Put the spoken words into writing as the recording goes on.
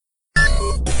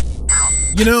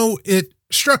It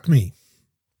struck me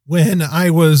when I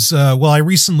was, I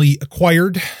recently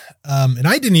acquired, and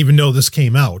I didn't even know this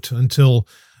came out until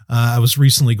I was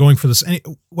recently going for this.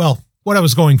 What I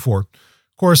was going for.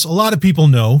 Of course, a lot of people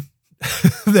know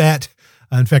that,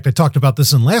 in fact, I talked about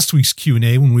this in last week's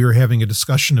Q&A when we were having a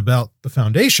discussion about the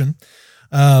Foundation,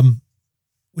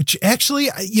 which actually,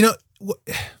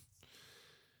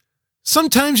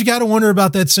 sometimes you got to wonder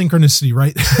about that synchronicity,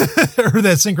 right? Or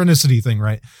that synchronicity thing,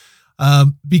 right?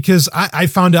 Because I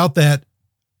found out that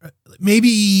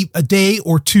maybe a day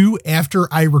or two after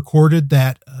I recorded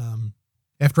that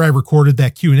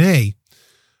Q&A,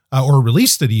 or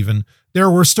released it even, there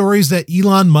were stories that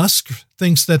Elon Musk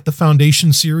thinks that the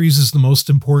Foundation series is the most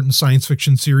important science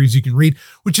fiction series you can read,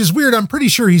 which is weird. I'm pretty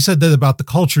sure he said that about the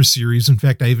Culture series. In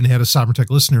fact, I even had a Sovereign Tech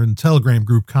listener in the Telegram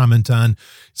group comment on,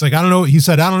 it's like, I don't know. He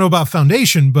said, I don't know about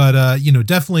Foundation, but,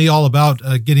 definitely all about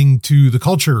getting to the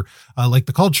Culture, like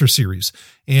the Culture series.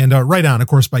 And Right On, of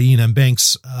course, by Ian M.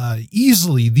 Banks,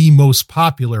 easily the most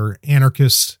popular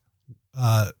anarchist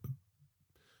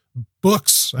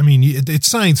books. I mean, it's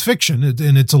science fiction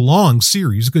and it's a long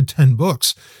series, a good 10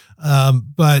 books,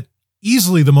 but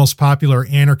easily the most popular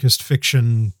anarchist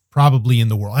fiction probably in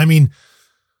the world. I mean,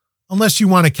 unless you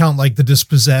want to count like The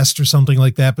Dispossessed or something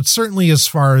like that, but certainly as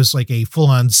far as like a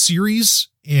full-on series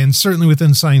and certainly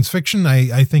within science fiction,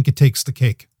 I think it takes the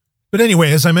cake. But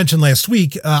anyway, as I mentioned last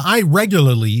week, I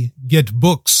regularly get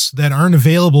books that aren't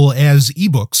available as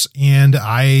ebooks and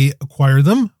I acquire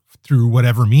them through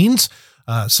whatever means.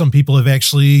 Some people have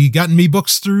actually gotten me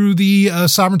books through the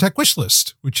Sovereign Tech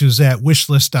wishlist, which is at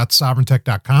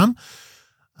wishlist.sovereigntech.com.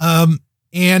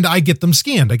 And I get them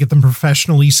scanned. I get them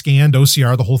professionally scanned,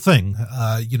 OCR, the whole thing.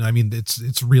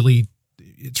 It's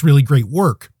really great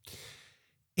work.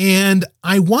 And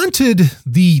I wanted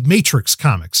the Matrix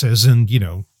comics, as in,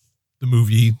 the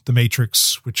movie, The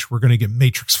Matrix, which we're going to get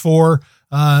Matrix 4.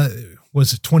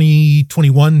 Was it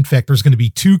 2021? In fact, there's going to be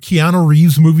 2 Keanu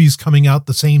Reeves movies coming out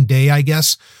the same day, I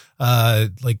guess.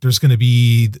 There's going to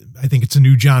be, I think it's a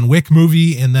new John Wick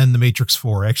movie and then The Matrix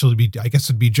 4. Actually, I guess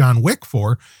it'd be John Wick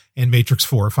 4 and Matrix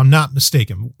 4, if I'm not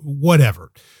mistaken.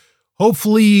 Whatever.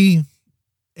 Hopefully,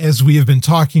 as we have been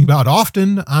talking about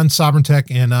often on Sovereign Tech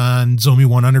and on Zombie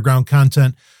One Underground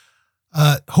content,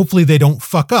 hopefully they don't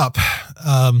fuck up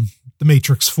The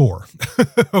Matrix 4.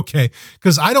 Okay.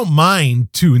 Cause I don't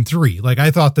mind 2 and 3. Like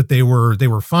I thought that they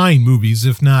were fine movies.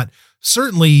 If not,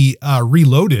 certainly,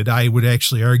 Reloaded, I would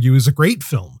actually argue is a great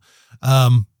film.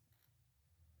 But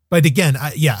again,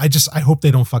 I hope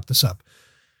they don't fuck this up.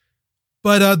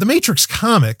 But, the Matrix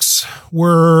comics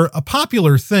were a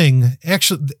popular thing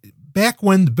actually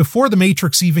before the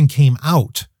Matrix even came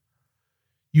out.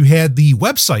 You had the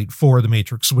website for the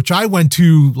Matrix, which I went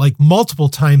to like multiple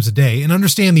times a day, and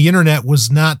understand the internet was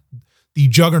not the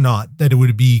juggernaut that it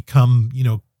would become,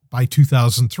 by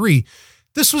 2003.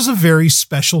 This was a very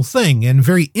special thing and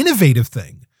very innovative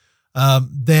thing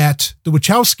that the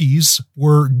Wachowskis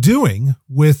were doing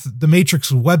with the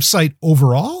Matrix website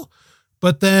overall,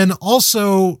 but then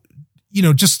also,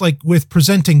 just like with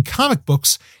presenting comic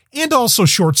books and also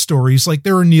short stories, like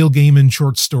there were Neil Gaiman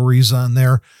short stories on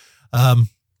there.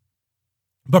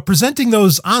 But presenting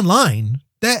those online,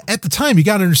 that at the time, you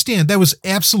got to understand that was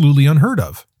absolutely unheard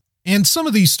of. And some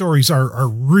of these stories are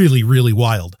really, really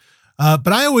wild. But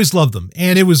I always loved them.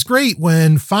 And it was great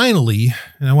when finally,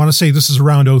 and I want to say this is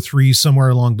around 2003, somewhere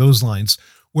along those lines,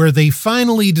 where they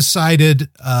finally decided,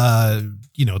 the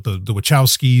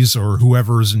Wachowskis or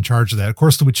whoever is in charge of that. Of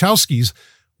course, the Wachowskis,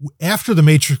 after The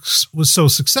Matrix was so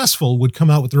successful, would come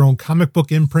out with their own comic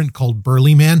book imprint called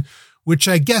Burly Man, which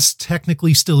I guess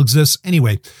technically still exists.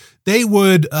 Anyway, they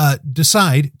would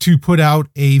decide to put out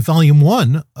a volume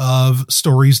 1 of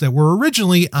stories that were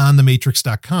originally on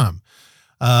thematrix.com.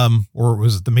 Or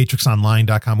was it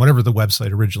thematrixonline.com, whatever the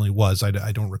website originally was.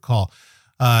 I don't recall.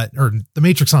 Or The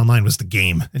Matrix Online was the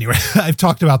game. Anyway, I've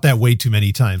talked about that way too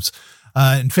many times.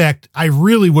 In fact, I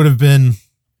really would have been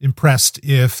impressed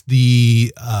if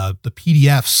the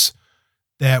PDFs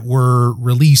that were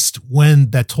released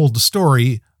that told the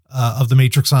story of The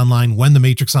Matrix Online when The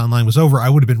Matrix Online was over, I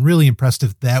would have been really impressed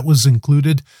if that was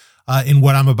included in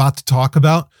what I'm about to talk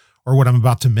about or what I'm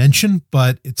about to mention,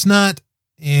 but it's not.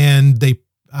 And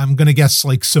I'm going to guess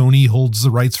like Sony holds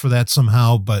the rights for that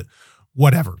somehow, but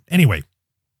whatever. Anyway.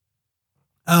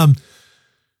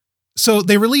 So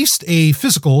they released a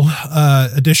physical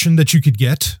edition that you could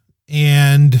get,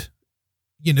 and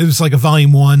it was like a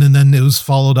volume 1, and then it was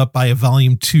followed up by a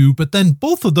volume 2. But then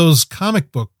both of those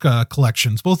comic book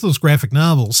collections, both those graphic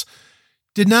novels,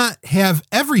 did not have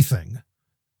everything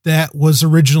that was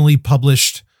originally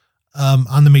published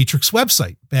on the Matrix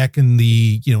website back in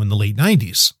the late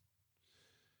 90s.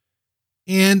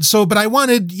 And so, but I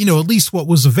wanted, at least what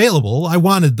was available. I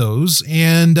wanted those,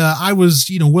 and I was,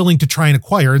 willing to try and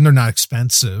acquire, and they're not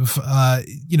expensive,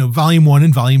 volume 1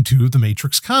 and volume 2 of the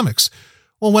Matrix comics.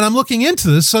 Well, when I'm looking into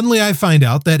this, suddenly I find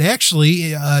out that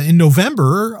actually in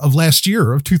November of last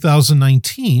year, of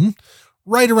 2019,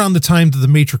 right around the time that the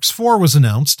Matrix 4 was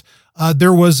announced,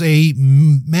 there was a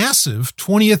massive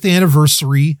 20th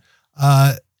anniversary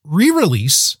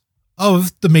re-release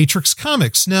of the Matrix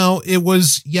comics. Now,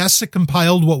 it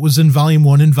compiled what was in volume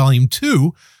 1 and volume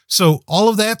 2. So all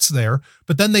of that's there.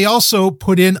 But then they also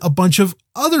put in a bunch of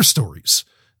other stories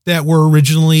that were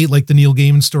originally, like the Neil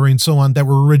Gaiman story and so on, that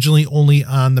were originally only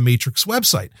on the Matrix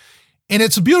website. And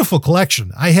it's a beautiful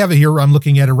collection. I have it here. I'm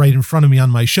looking at it right in front of me on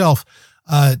my shelf.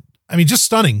 Just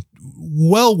stunning.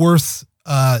 Well worth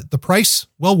the price.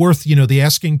 Well worth, the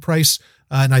asking price.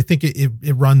 And I think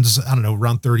it runs, I don't know,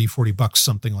 around $30-$40,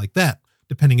 something like that,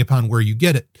 depending upon where you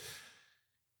get it.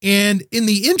 And in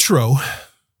the intro,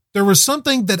 there was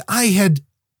something that I had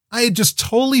just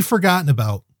totally forgotten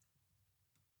about.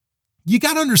 You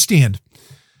got to understand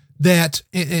that,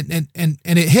 and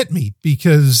it hit me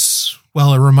because,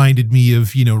 well, it reminded me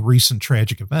of, recent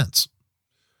tragic events.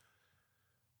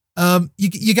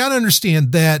 You got to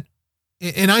understand that,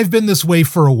 and I've been this way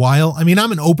for a while. I mean,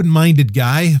 I'm an open-minded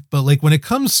guy, but like when it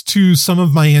comes to some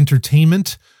of my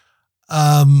entertainment,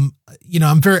 I'm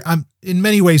in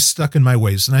many ways stuck in my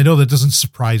ways. And I know that doesn't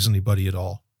surprise anybody at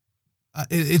all.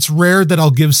 It's rare that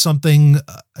I'll give something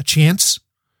a chance.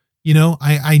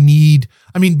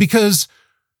 Because,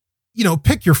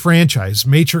 pick your franchise,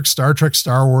 Matrix, Star Trek,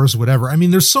 Star Wars, whatever. I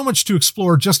mean, there's so much to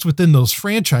explore just within those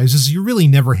franchises. You really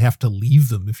never have to leave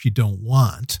them if you don't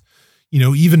want.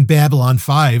 Even Babylon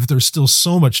 5, there's still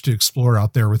so much to explore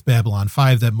out there with Babylon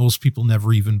 5 that most people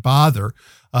never even bother.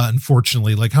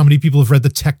 Unfortunately, like how many people have read the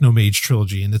Technomage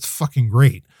trilogy, and it's fucking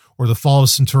great, or the Fall of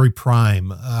Centauri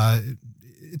Prime.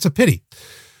 It's a pity,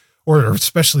 or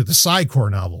especially the Psychor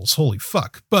novels. Holy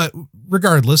fuck. But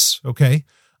regardless. Okay.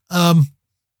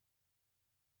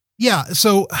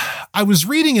 So I was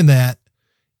reading in that,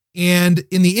 and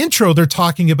in the intro, they're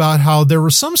talking about how there were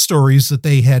some stories that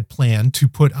they had planned to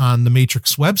put on the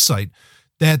Matrix website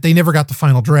that they never got the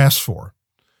final drafts for.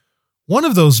 One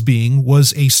of those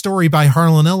was a story by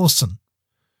Harlan Ellison.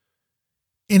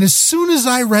 And as soon as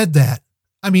I read that,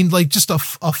 just a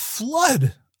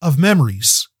flood of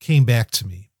memories came back to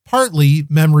me. Partly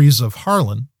memories of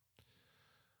Harlan,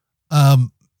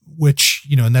 which,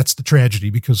 and that's the tragedy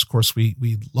because, of course,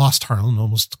 we lost Harlan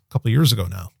almost a couple of years ago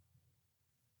now.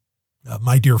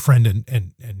 My dear friend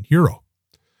and hero.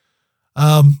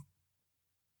 But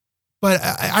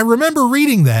I remember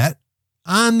reading that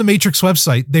on the Matrix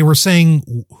website. They were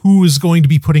saying who is going to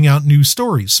be putting out new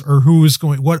stories, or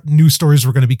what new stories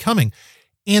were going to be coming.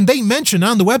 And they mentioned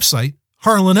on the website,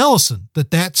 Harlan Ellison,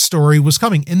 that story was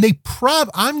coming. And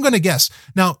I'm going to guess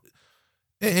now,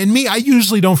 and me, I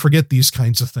usually don't forget these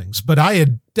kinds of things, but I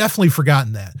had definitely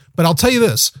forgotten that. But I'll tell you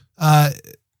this,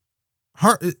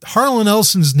 Harlan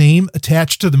Ellison's name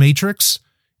attached to the Matrix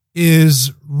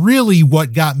is really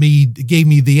what gave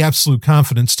me the absolute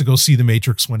confidence to go see the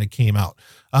Matrix when it came out.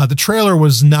 The trailer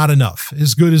was not enough,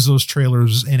 as good as those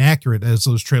trailers and accurate as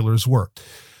those trailers were.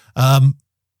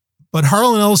 But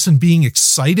Harlan Ellison being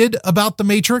excited about the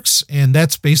Matrix, and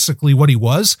that's basically what he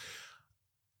was.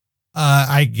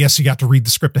 I guess he got to read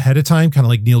the script ahead of time, kind of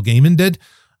like Neil Gaiman did.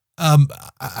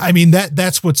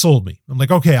 That's what sold me. I'm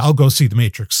like, okay, I'll go see The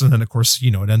Matrix. And then, of course,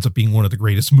 it ends up being one of the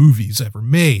greatest movies ever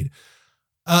made.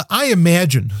 I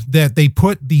imagine that they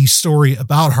put the story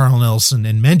about Harlan Ellison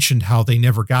and mentioned how they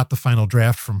never got the final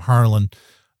draft from Harlan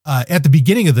at the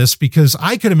beginning of this, because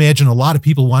I could imagine a lot of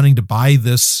people wanting to buy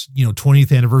this,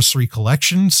 20th anniversary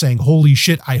collection, saying, holy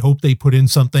shit, I hope they put in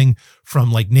something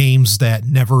from like names that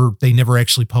they never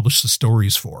actually published the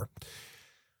stories for.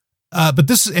 But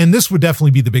this would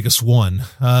definitely be the biggest one.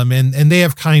 And they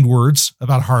have kind words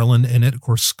about Harlan in it, of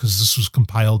course, because this was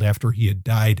compiled after he had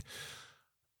died.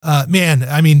 But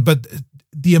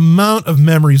the amount of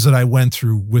memories that I went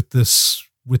through with this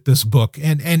book,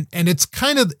 and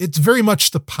it's very much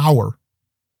the power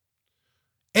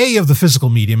of the physical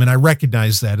medium. And I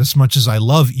recognize that as much as I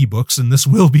love ebooks, and this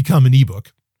will become an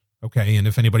ebook. Okay. And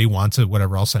if anybody wants it,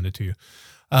 whatever, I'll send it to you.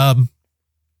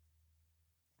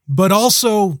 But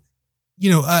also,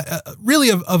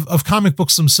 really of comic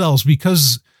books themselves,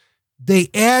 because they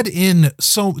add in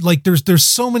there's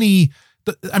so many.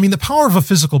 The power of a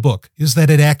physical book is that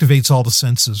it activates all the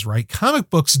senses, right? Comic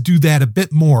books do that a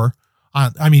bit more.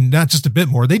 Not just a bit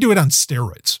more. They do it on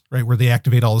steroids, right? Where they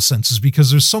activate all the senses because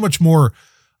there's so much more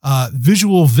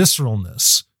visual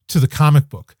visceralness to the comic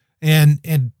book.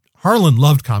 And Harlan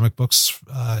loved comic books.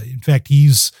 In fact, he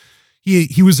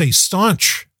was a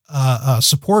staunch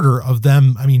supporter of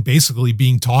them. I mean, basically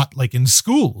being taught like in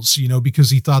schools, because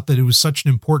he thought that it was such an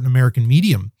important American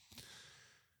medium.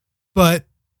 But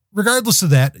regardless of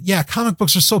that, yeah, comic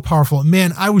books are so powerful.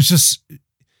 Man, I was just,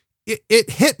 it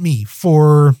hit me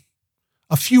for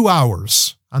a few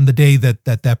hours on the day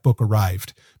that book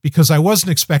arrived, because I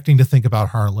wasn't expecting to think about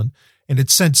Harlan, and it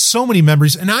sent so many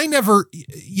memories. And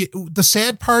the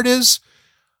sad part is,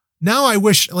 now I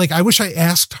wish I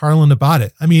asked Harlan about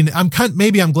it. I mean,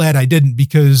 maybe I'm glad I didn't,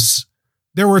 because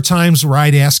there were times where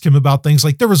I'd ask him about things.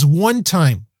 Like there was one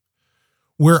time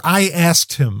where I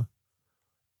asked him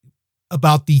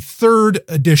about the third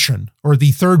edition or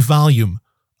the third volume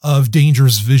of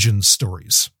Dangerous Visions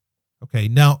stories. Okay.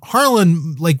 Now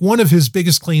Harlan, like one of his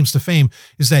biggest claims to fame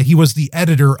is that he was the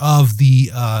editor of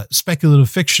the speculative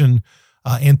fiction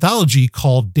anthology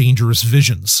called Dangerous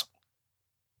Visions.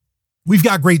 We've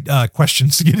got great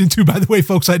questions to get into, by the way,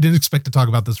 folks. I didn't expect to talk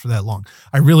about this for that long.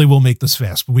 I really will make this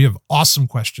fast, but we have awesome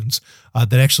questions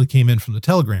that actually came in from the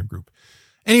Telegram group.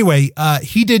 Anyway,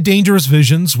 he did Dangerous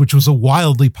Visions, which was a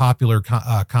wildly popular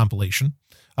compilation.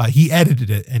 He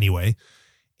edited it anyway.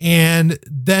 And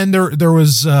then there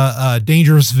was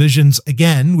Dangerous Visions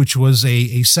again, which was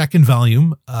a second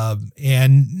volume,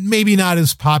 and maybe not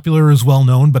as popular as well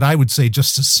known, but I would say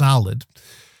just as solid.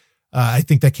 I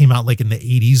think that came out like in the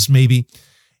 80s, maybe.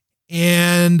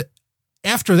 And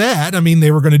after that, I mean,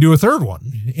 they were going to do a third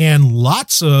one, and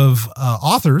lots of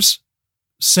authors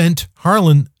sent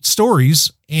Harlan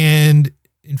stories. And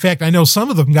in fact, I know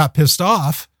some of them got pissed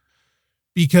off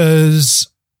because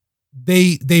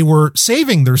they were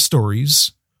saving their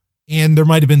stories, and there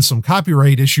might've been some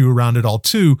copyright issue around it all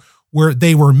too, where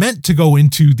they were meant to go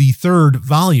into the third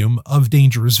volume of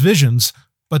Dangerous Visions,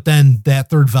 but then that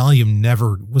third volume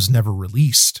was never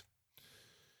released.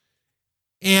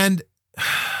 And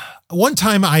one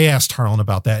time I asked Harlan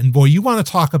about that, and boy, you want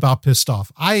to talk about pissed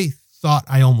off. I thought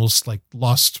I almost like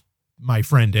lost my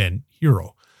friend and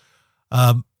hero.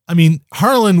 I mean,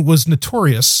 Harlan was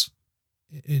notorious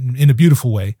in a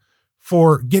beautiful way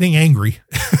for getting angry,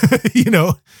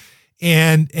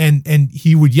 and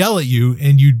he would yell at you,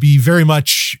 and you'd be very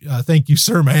much, thank you,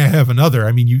 sir, may I have another?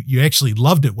 I mean, you actually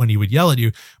loved it when he would yell at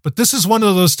you, but this is one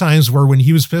of those times where when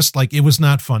he was pissed, like it was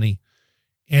not funny,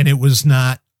 and it was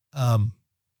not,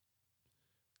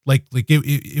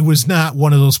 it was not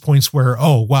one of those points where,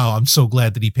 oh, wow, I'm so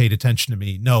glad that he paid attention to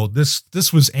me. No,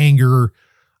 this was anger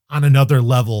on another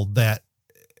level that,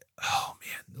 oh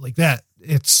man, like that,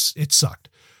 it sucked.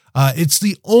 It's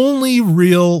the only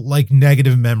real like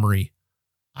negative memory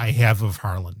I have of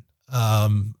Harlan,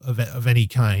 of any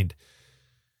kind.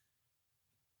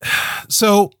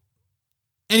 So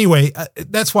anyway,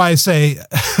 that's why I say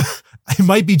it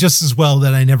might be just as well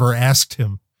that I never asked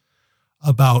him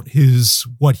about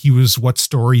what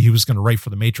story he was going to write for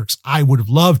the Matrix. I would have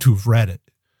loved to have read it.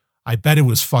 I bet it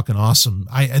was fucking awesome.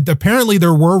 Apparently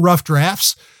there were rough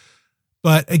drafts,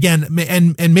 but again,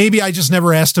 and maybe I just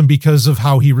never asked him because of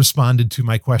how he responded to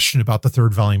my question about the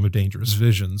third volume of Dangerous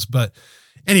Visions. But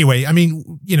anyway, I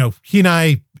mean, he and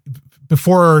I,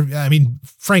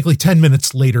 frankly, 10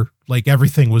 minutes later, like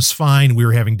everything was fine. We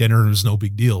were having dinner and it was no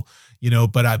big deal,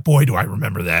 but boy, do I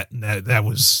remember that. And that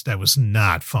was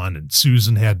not fun. And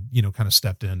Susan had, kind of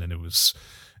stepped in, and it was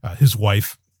his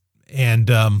wife, and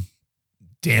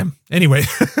damn. Anyway,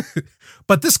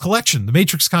 but this collection, the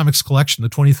Matrix Comics collection, the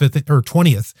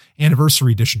 20th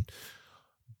anniversary edition,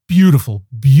 beautiful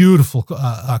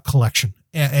collection,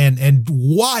 and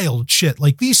wild shit.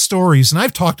 Like these stories, and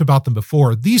I've talked about them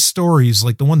before. These stories,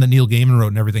 like the one that Neil Gaiman wrote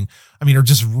and everything, I mean, are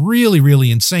just really,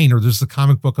 really insane. Or there's the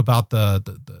comic book about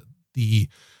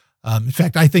in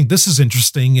fact, I think this is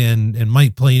interesting and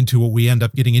might play into what we end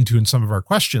up getting into in some of our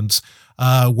questions,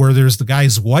 where there's the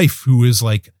guy's wife who is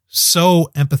like so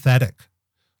empathetic.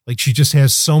 Like she just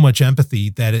has so much empathy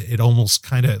that it almost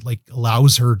kind of like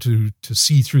allows her to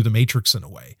see through the Matrix in a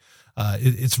way.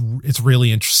 It's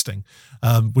really interesting,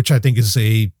 which I think there's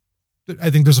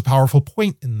a powerful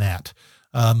point in that.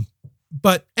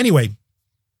 But anyway,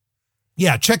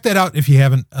 yeah, check that out if you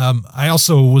haven't. I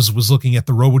also was looking at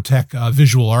the Robotech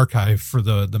visual archive for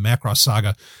the Macross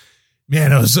saga.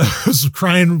 Man, I was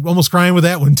almost crying with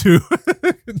that one too.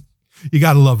 You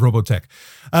got to love Robotech.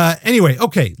 Anyway,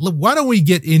 okay, why don't we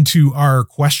get into our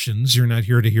questions? You're not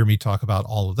here to hear me talk about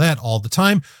all of that all the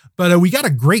time, but we got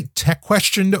a great tech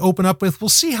question to open up with. We'll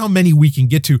see how many we can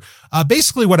get to.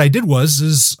 Basically what I did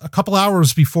is a couple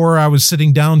hours before I was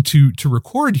sitting down to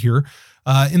record here,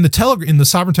 in the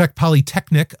Sovereign Tech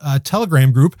Polytechnic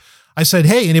Telegram group, I said,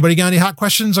 hey, anybody got any hot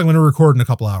questions? I'm going to record in a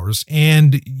couple hours.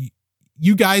 And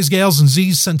you guys, gals, and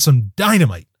Z's sent some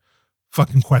dynamite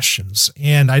fucking questions.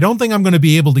 And I don't think I'm going to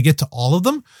be able to get to all of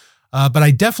them, but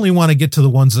I definitely want to get to the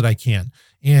ones that I can.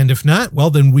 And if not, well,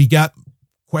 then we got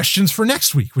questions for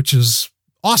next week, which is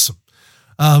awesome.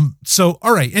 So,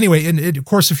 all right. Anyway, and of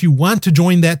course, if you want to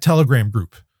join that Telegram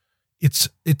group, it's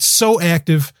so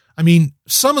active. I mean,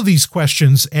 some of these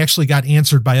questions actually got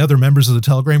answered by other members of the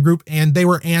Telegram group, and they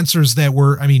were answers that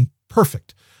were, I mean,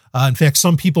 perfect. In fact,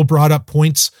 some people brought up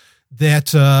points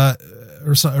that,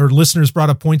 or listeners brought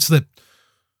up points that,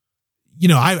 you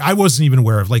know, I wasn't even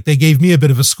aware of. Like, they gave me a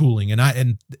bit of a schooling,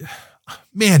 and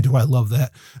man, do I love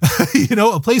that. You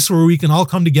know, a place where we can all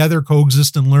come together,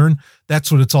 coexist, and learn.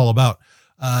 That's what it's all about.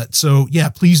 So yeah,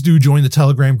 please do join the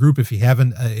Telegram group if you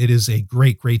haven't. It is a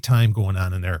great time going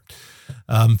on in there.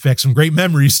 In fact, some great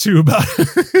memories too about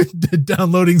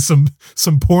downloading some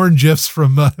porn GIFs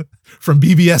from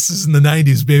BBSs in the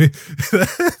 90s, baby.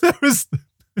 That was,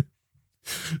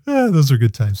 those are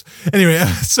good times. Anyway,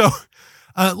 so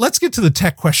let's get to the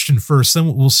tech question first,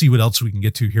 then we'll see what else we can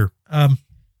get to here.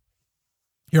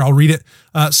 Here, I'll read it.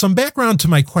 Some background to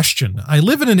my question. I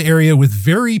live in an area with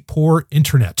very poor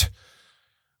internet.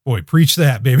 Boy, preach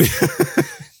that, baby.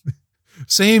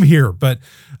 Same here, but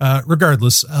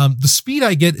regardless, the speed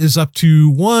I get is up to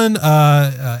 1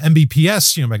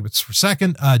 Mbps, megabits per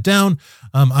second, down.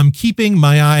 I'm keeping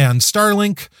my eye on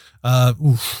Starlink.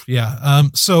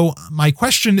 So my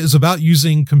question is about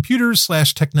using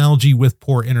computers/technology with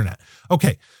poor internet.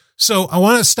 Okay. So I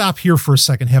want to stop here for a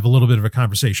second, have a little bit of a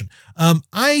conversation.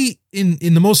 In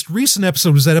the most recent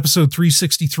episode, was that episode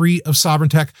 363 of Sovereign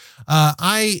Tech?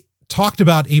 I talked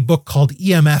about a book called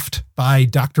EMF'd by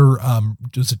Dr.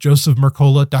 Joseph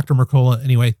Mercola, Dr. Mercola,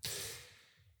 anyway.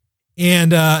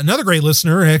 And another great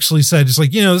listener actually said, it's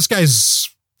like, this guy's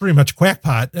pretty much a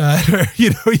quackpot,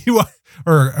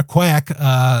 or a quack,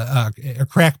 a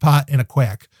crackpot and a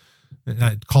quack. And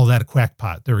I'd call that a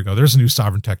quackpot. There we go. There's a new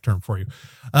Sovereign Tech term for you.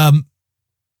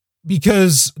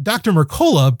 Because Dr.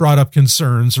 Mercola brought up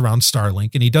concerns around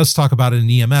Starlink, and he does talk about it in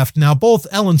EMF. Now, both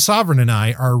Ellen Sovereign and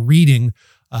I are reading,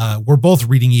 we're both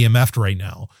reading EMF right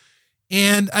now.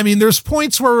 And I mean, there's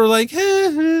points where we're like,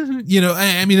 and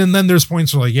then there's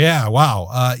points where we're like, yeah,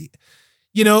 wow.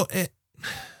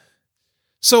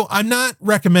 So I'm not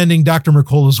recommending Dr.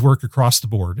 Mercola's work across the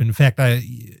board. In fact,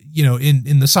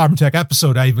 in the Sovereign Tech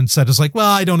episode, I even said, it's like,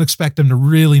 well, I don't expect him to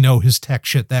really know his tech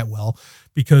shit that well,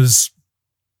 because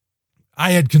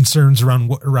I had concerns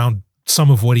around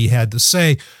some of what he had to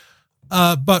say.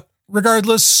 But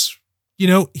regardless,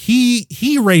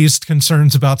 he raised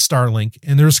concerns about Starlink,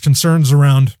 and there's concerns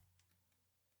around,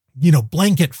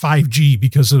 blanket 5G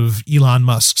because of Elon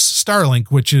Musk's Starlink,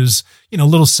 which is,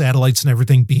 little satellites and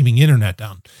everything beaming internet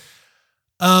down.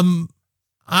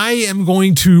 I am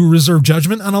going to reserve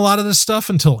judgment on a lot of this stuff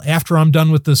until after I'm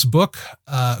done with this book.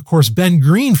 Of course, Ben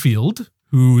Greenfield,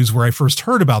 who is where I first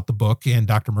heard about the book, and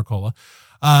Dr. Mercola,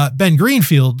 Ben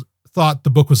Greenfield thought the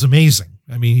book was amazing.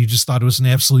 I mean, he just thought it was an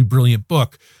absolutely brilliant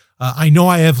book. I know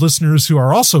I have listeners who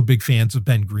are also big fans of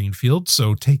Ben Greenfield,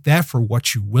 so take that for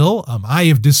what you will. I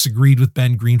have disagreed with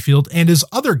Ben Greenfield and his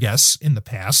other guests in the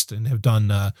past and have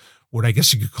done what I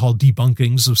guess you could call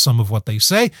debunkings of some of what they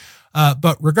say.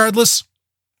 But regardless,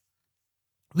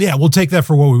 yeah, we'll take that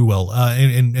for what we will.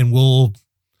 And we'll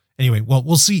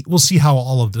see how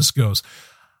all of this goes.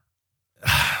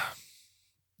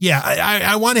 Yeah,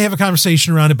 I want to have a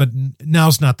conversation around it, but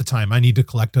now's not the time. I need to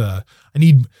collect I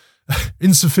need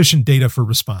insufficient data for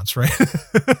response, right?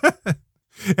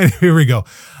 And here we go.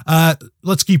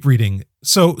 Let's keep reading.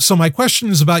 So my question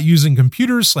is about using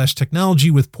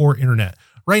computers/technology with poor internet.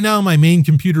 Right now, my main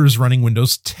computer is running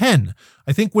Windows 10.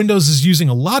 I think Windows is using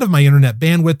a lot of my internet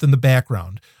bandwidth in the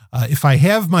background. If I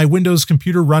have my Windows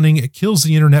computer running, it kills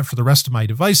the internet for the rest of my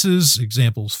devices,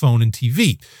 examples, phone and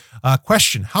TV.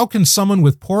 Question, how can someone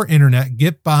with poor internet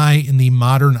get by in the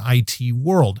modern IT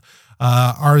world?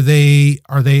 Are there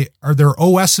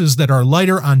OSs that are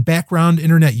lighter on background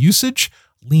internet usage,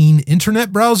 lean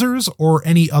internet browsers, or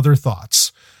any other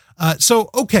thoughts?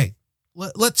 Okay,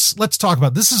 let's talk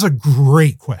about this. Is a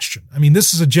great question. I mean,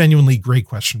 this is a genuinely great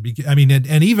question. I mean,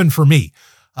 and even for me,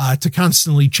 to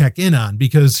constantly check in on,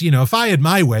 because, if I had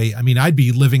my way, I mean, I'd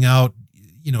be living out,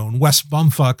 in West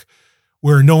Bumfuck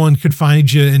where no one could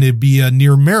find you, and it'd be a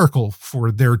near miracle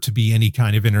for there to be any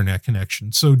kind of internet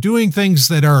connection. So doing things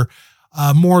that are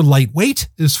more lightweight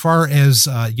as far as,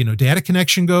 data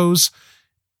connection goes,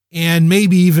 and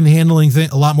maybe even handling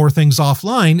a lot more things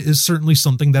offline is certainly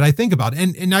something that I think about.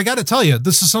 And I got to tell you,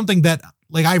 this is something that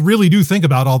I really do think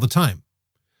about all the time.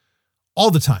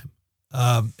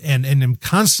 and am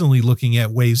constantly looking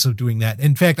at ways of doing that.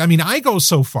 In fact, I mean, I go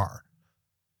so far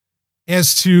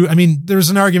as to, I mean, there's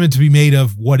an argument to be made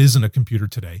of what isn't a computer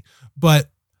today, but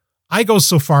I go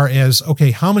so far as,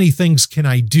 okay, how many things can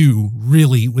I do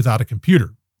really without a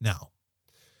computer now?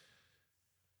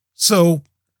 So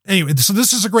anyway, so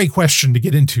this is a great question to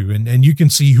get into, and you can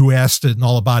see who asked it and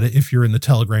all about it if you're in the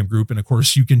Telegram group. And of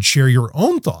course, you can share your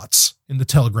own thoughts in the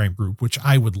Telegram group, which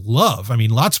I would love. I mean,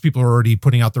 lots of people are already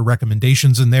putting out their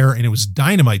recommendations in there, and it was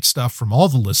dynamite stuff from all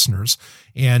the listeners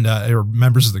and or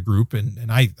members of the group.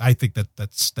 And I think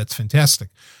that's fantastic.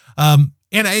 And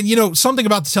you know, something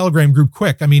about the Telegram group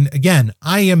quick. I mean, again,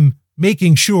 I am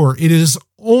making sure it is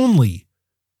only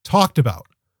talked about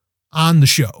on the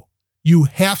show. You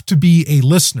have to be a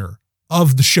listener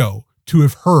of the show to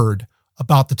have heard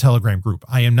about the Telegram group.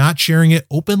 I am not sharing it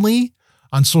openly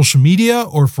on social media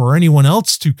or for anyone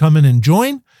else to come in and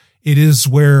join. It is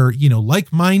where, you know,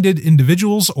 like-minded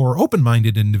individuals or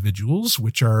open-minded individuals,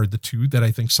 which are the two that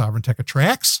I think Sovereign Tech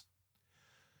attracts,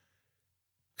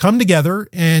 come together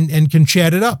and can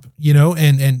chat it up, you know,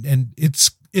 and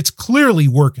it's clearly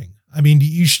working. I mean,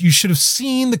 you should have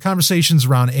seen the conversations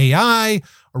around AI,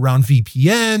 around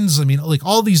VPNs. I mean, like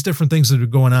all these different things that are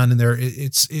going on in there.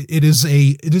 It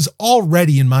is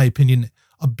already, in my opinion,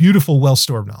 a beautiful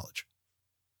well-store of knowledge.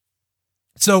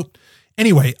 So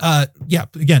anyway, yeah,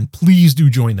 again, please do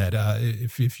join that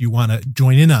if you want to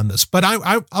join in on this. But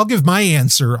I'll give my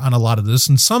answer on a lot of this,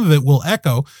 and some of it will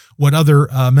echo what other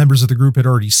members of the group had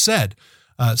already said,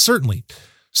 certainly.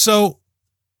 So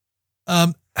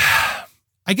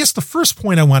I guess the first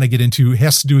point I want to get into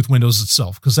has to do with Windows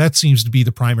itself, because that seems to be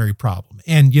the primary problem.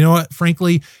 And you know what?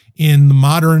 Frankly, in the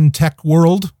modern tech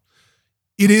world,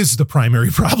 it is the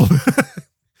primary problem.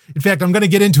 In fact, I'm going to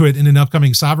get into it in an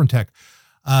upcoming Sovereign Tech.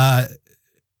 I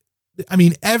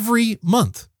mean, every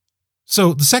month.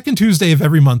 So the second Tuesday of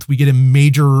every month, we get a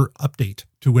major update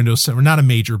to Windows 7. Or not a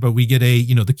major, but we get a,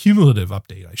 you know, the cumulative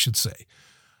update, I should say.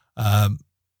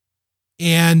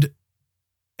 And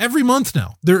every month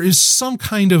now, there is some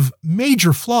kind of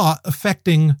major flaw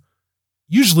affecting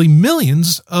usually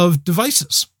millions of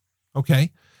devices.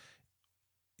 Okay.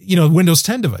 You know, Windows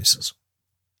 10 devices.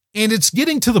 And it's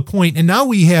getting to the point, and now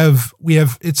we have,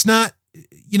 it's not,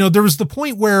 you know, there was the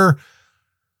point where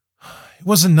it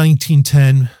wasn't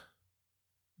 1910,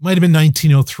 might have been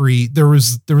 1903. There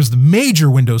was the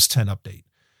major Windows 10 update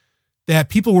that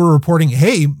people were reporting,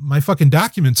 hey, my fucking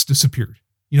documents disappeared,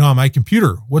 you know, on my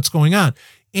computer. What's going on?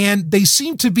 And they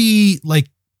seem to be like,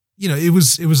 you know, it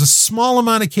was a small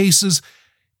amount of cases.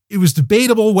 It was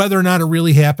debatable whether or not it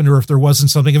really happened or if there wasn't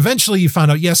something. Eventually you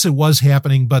found out, yes, it was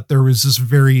happening, but there was this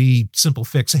very simple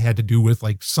fix. It had to do with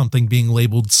like something being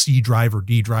labeled C drive or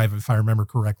D drive, if I remember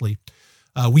correctly.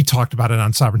 We talked about it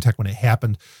on Sovereign Tech when it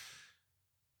happened.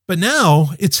 But now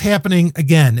it's happening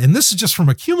again. And this is just from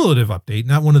a cumulative update,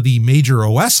 not one of the major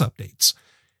OS updates.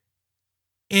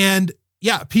 And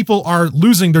yeah, people are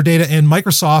losing their data, and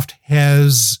Microsoft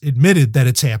has admitted that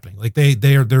it's happening. Like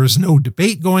there is no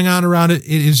debate going on around it.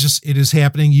 It is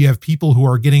happening. You have people who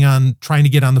are trying to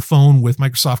get on the phone with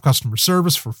Microsoft customer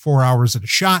service for 4 hours at a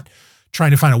shot, trying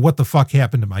to find out what the fuck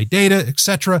happened to my data,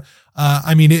 etc.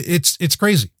 I mean, it's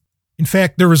crazy. In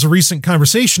fact, there was a recent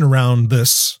conversation around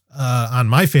this on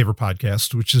my favorite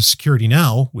podcast, which is Security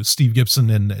Now with Steve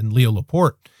Gibson and Leo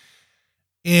Laporte.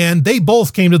 And they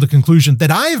both came to the conclusion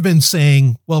that I have been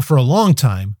saying, well, for a long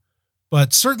time,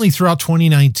 but certainly throughout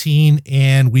 2019,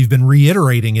 and we've been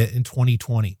reiterating it in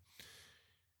 2020.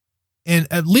 And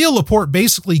Leo Laporte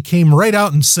basically came right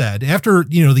out and said, after,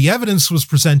 you know, the evidence was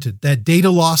presented that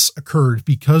data loss occurred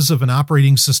because of an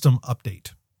operating system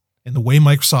update and the way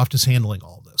Microsoft is handling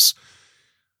all this.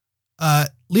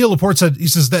 Leo Laporte said, he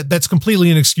says that's completely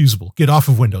inexcusable. Get off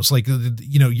of Windows. Like,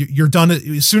 you know, you're done.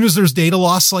 As soon as there's data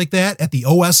loss like that at the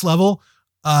OS level,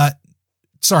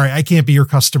 sorry, I can't be your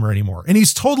customer anymore. And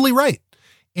he's totally right.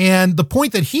 And the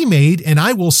point that he made, and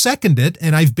I will second it,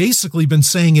 and I've basically been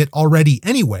saying it already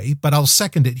anyway, but I'll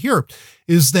second it here,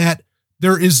 is that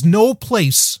there is no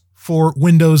place for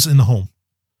Windows in the home.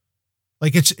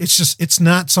 Like it's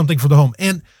not something for the home.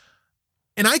 And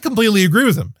I completely agree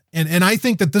with him. And I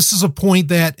think that this is a point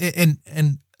that,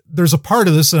 and there's a part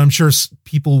of this that I'm sure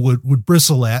people would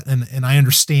bristle at, and I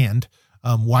understand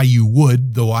why you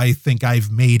would, though I think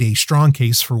I've made a strong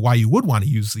case for why you would want to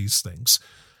use these things.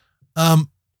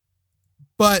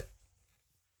 But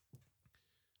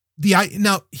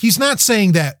now he's not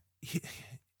saying that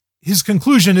his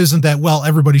conclusion isn't that, well,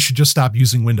 everybody should just stop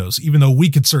using Windows, even though we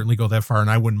could certainly go that far and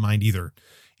I wouldn't mind either.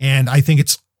 And I think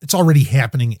it's already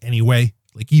happening anyway.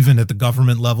 Like even at the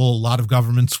government level, a lot of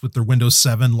governments with their Windows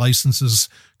 7 licenses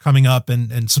coming up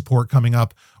and support coming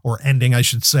up, or ending, I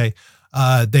should say,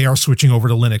 they are switching over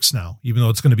to Linux now, even though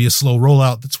it's going to be a slow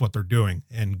rollout. That's what they're doing,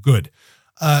 and good.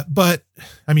 But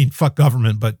I mean, fuck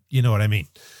government, but you know what I mean.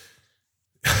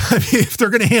 I mean, if they're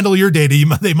going to handle your data,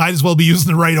 they might as well be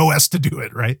using the right OS to do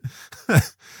it, right?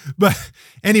 But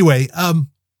anyway,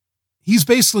 he's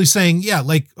basically saying, yeah,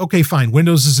 like, okay, fine.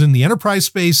 Windows is in the enterprise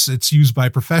space. It's used by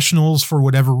professionals for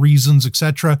whatever reasons,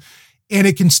 etc., and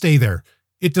it can stay there.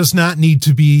 It does not need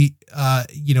to be,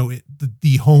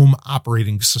 the home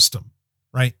operating system,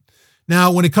 right?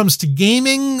 Now, when it comes to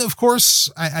gaming, of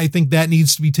course, I think that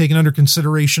needs to be taken under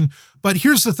consideration. But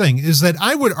here's the thing, is that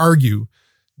I would argue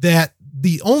that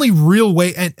the only real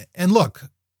way, and look,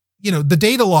 the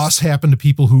data loss happened to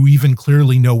people who even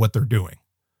clearly know what they're doing.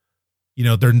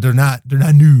 They're not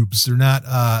noobs. They're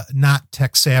not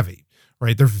tech savvy,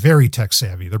 right? They're very tech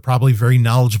savvy. They're probably very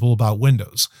knowledgeable about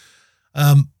Windows.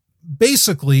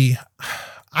 Basically,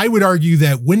 I would argue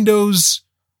that Windows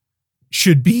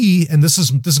should be, and this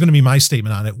is going to be my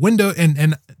statement on it.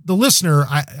 And the listener,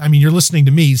 I mean, you're listening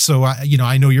to me, so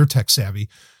I know you're tech savvy.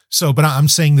 So, but I'm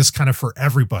saying this kind of for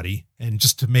everybody, and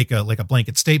just to make a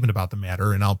blanket statement about the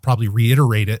matter, and I'll probably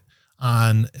reiterate it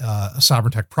on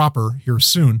Sovereign Tech Proper here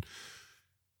soon.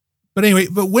 But anyway,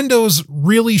 but Windows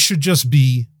really should just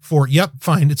be for, yep,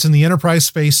 fine, it's in the enterprise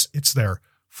space, it's there.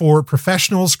 For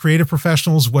professionals, creative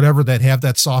professionals, whatever, that have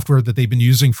that software that they've been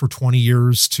using for 20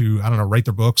 years to, I don't know, write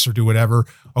their books or do whatever.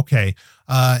 Okay.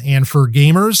 And for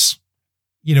gamers,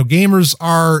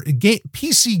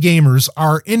 PC gamers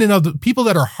are in and of the people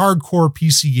that are hardcore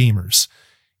PC gamers.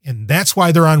 And that's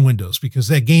why they're on Windows, because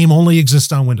that game only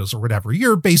exists on Windows or whatever.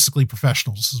 You're basically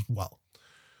professionals as well.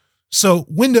 So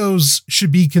Windows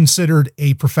should be considered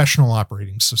a professional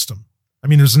operating system. I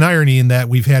mean, there's an irony in that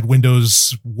we've had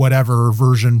Windows whatever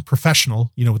version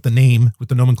professional, with the name, with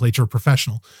the nomenclature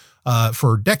professional,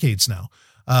 for decades now.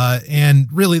 And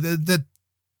really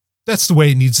that's the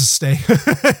way it needs to stay.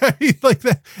 I mean, like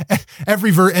that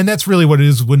and that's really what it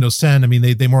is with Windows 10. I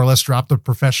mean, they more or less dropped the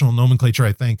professional nomenclature,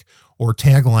 I think, or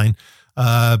tagline.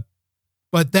 But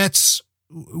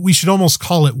we should almost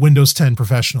call it Windows 10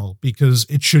 Professional, because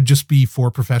it should just be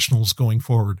for professionals going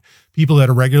forward. People that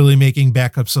are regularly making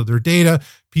backups of their data,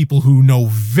 people who know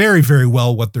very, very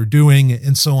well what they're doing,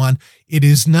 and so on. It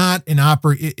is not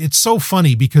it's so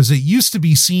funny, because it used to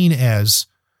be seen as,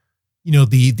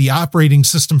 the operating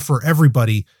system for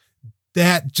everybody.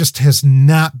 That just has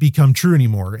not become true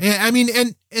anymore. And I mean,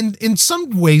 and in some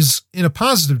ways in a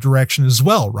positive direction as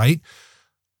well, right?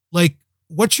 Like,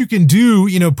 what you can do,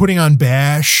 putting on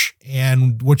Bash,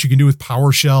 and what you can do with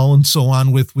PowerShell and so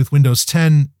on with Windows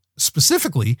 10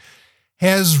 specifically,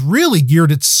 has really geared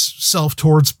itself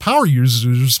towards power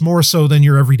users more so than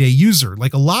your everyday user.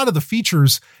 Like, a lot of the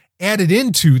features added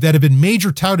into that have been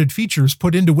major touted features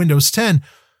put into Windows 10,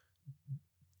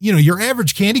 your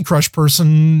average Candy Crush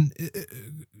person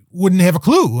wouldn't have a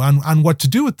clue on what to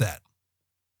do with that.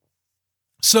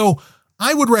 So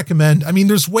I would recommend, I mean,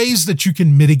 there's ways that you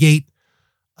can mitigate,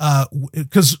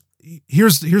 because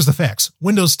here's the facts.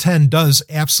 Windows 10 does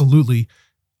absolutely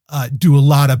do a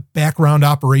lot of background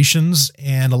operations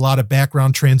and a lot of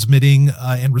background transmitting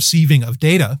and receiving of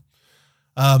data.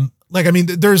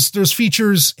 There's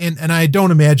features, and I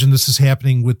don't imagine this is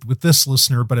happening with this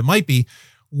listener, but it might be,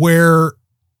 where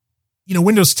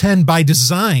Windows 10 by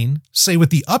design, say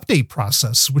with the update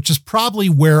process, which is probably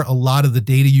where a lot of the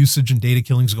data usage and data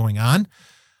killing is going on.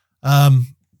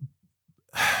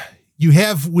 You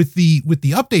have with the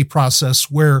update process,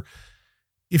 where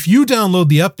if you download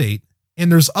the update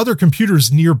and there's other computers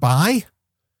nearby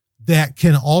that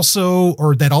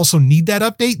also need that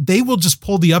update, they will just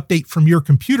pull the update from your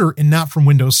computer and not from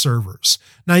Windows servers.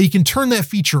 Now, you can turn that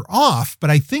feature off, but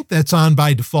I think that's on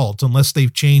by default unless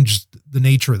they've changed the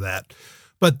nature of that.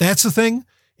 But that's the thing.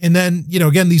 And then,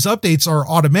 again, these updates are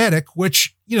automatic,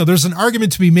 which, there's an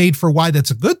argument to be made for why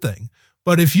that's a good thing.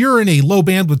 But if you're in a low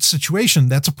bandwidth situation,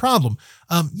 that's a problem.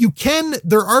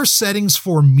 There are settings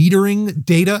for metering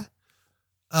data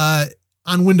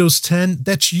on Windows 10.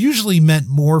 That's usually meant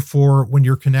more for when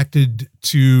you're connected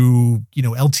to,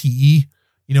 LTE,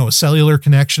 a cellular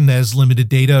connection that has limited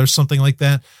data or something like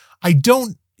that. I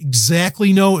don't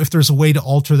exactly know if there's a way to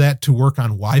alter that to work on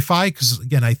Wi-Fi, because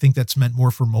again, I think that's meant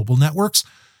more for mobile networks.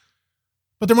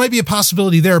 But there might be a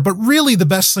possibility there. But really, the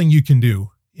best thing you can do,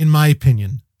 in my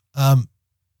opinion,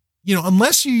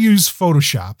 unless you use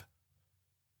Photoshop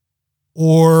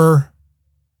or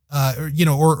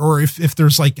if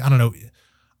there's like, I don't know,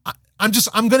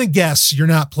 I'm going to guess you're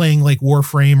not playing like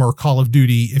Warframe or Call of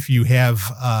Duty if you have,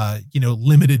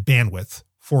 limited bandwidth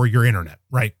for your internet,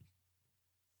 right?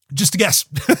 Just a guess,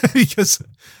 because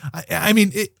I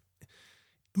mean,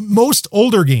 most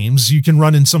older games you can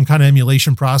run in some kind of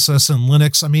emulation process in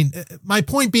Linux. I mean, my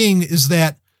point being is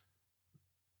that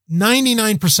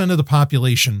 99% of the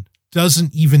population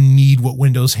doesn't even need what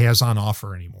Windows has on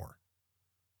offer anymore.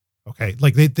 Okay.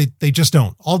 Like they just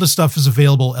don't. All this stuff is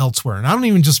available elsewhere. And I don't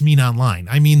even just mean online.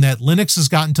 I mean that Linux has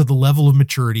gotten to the level of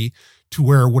maturity to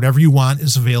where whatever you want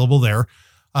is available there,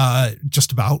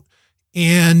 just about.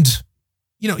 And,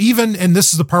 you know, even, and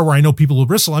this is the part where I know people will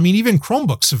bristle. I mean, even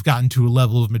Chromebooks have gotten to a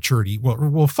level of maturity.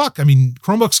 Well, fuck. I mean,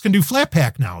 Chromebooks can do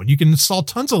Flatpak now, and you can install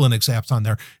tons of Linux apps on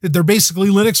there. They're basically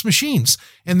Linux machines,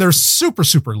 and they're super,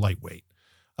 super lightweight.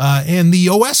 And the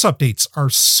OS updates are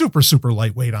super, super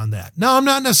lightweight on that. Now, I'm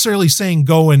not necessarily saying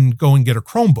go and get a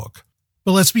Chromebook,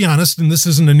 but let's be honest, and this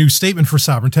isn't a new statement for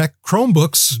Sovereign Tech,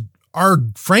 Chromebooks are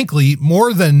frankly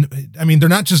more than, I mean, they're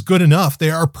not just good enough. They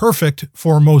are perfect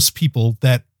for most people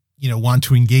that, you know, want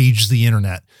to engage the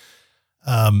internet,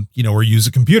 you know, or use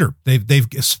a computer. They've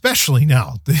especially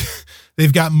now,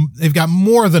 they've got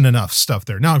more than enough stuff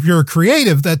there. Now, if you're a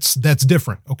creative, that's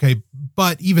different. Okay.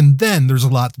 But even then there's a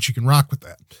lot that you can rock with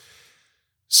that.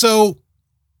 So,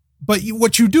 but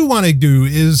what you do want to do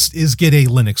is get a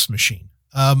Linux machine.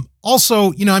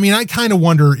 Also, you know, I mean, I kind of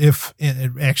wonder if,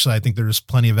 and actually, I think there's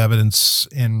plenty of evidence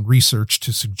and research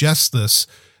to suggest this,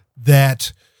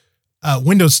 that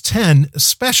Windows 10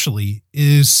 especially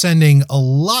is sending a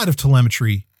lot of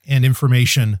telemetry and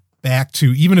information back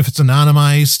to, even if it's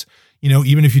anonymized, you know,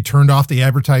 even if you turned off the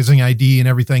advertising ID and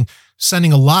everything,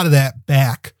 sending a lot of that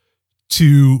back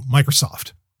to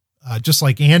Microsoft, just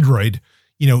like Android,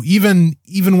 you know, even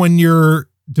when your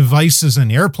device is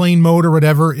in airplane mode or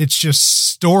whatever, it's just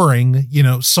storing, you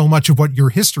know, so much of what your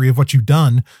history of what you've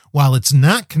done while it's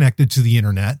not connected to the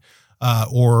internet,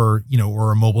 or, you know,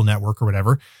 or a mobile network or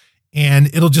whatever. And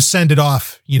it'll just send it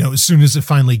off, you know, as soon as it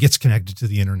finally gets connected to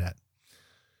the internet.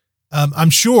 I'm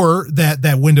sure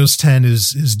that Windows 10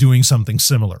 is doing something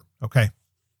similar. Okay.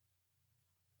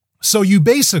 So you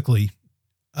basically,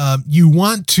 you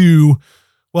want to,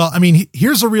 well, I mean,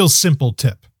 here's a real simple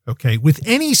tip. Okay. With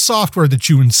any software that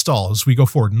you install as we go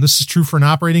forward, and this is true for an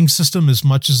operating system as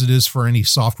much as it is for any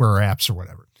software or apps or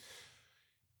whatever.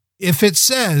 If it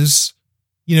says,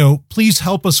 you know, please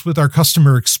help us with our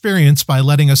customer experience by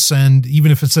letting us send,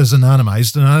 even if it says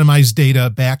anonymized data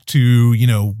back to, you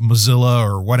know, Mozilla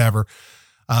or whatever,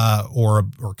 or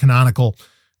Canonical,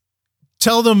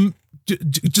 tell them,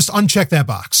 just uncheck that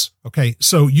box. Okay.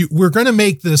 So we're going to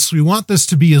make this, we want this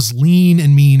to be as lean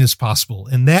and mean as possible.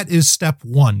 And that is step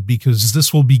one, because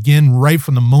this will begin right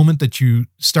from the moment that you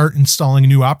start installing a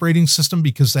new operating system,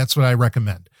 because that's what I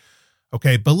recommend.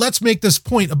 Okay. But let's make this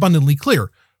point abundantly clear.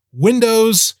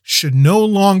 Windows should no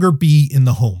longer be in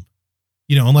the home,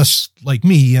 you know, unless like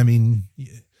me, I mean,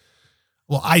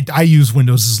 well, I use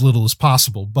Windows as little as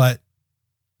possible, but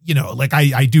you know, like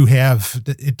I do have,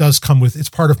 it does come with,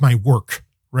 it's part of my work,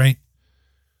 right?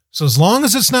 So as long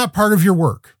as it's not part of your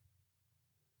work,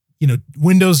 you know,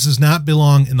 Windows does not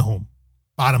belong in the home.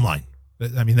 Bottom line.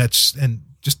 I mean, that's, and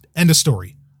just end of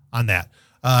story on that.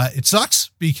 It sucks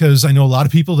because I know a lot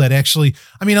of people that actually,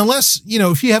 I mean, unless, you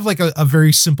know, if you have like a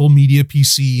very simple media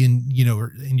PC and, you know,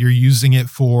 and you're using it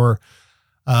for,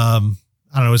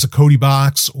 I don't know, as a Kodi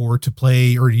box or to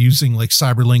play, or using like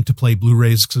Cyberlink to play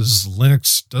Blu-rays, because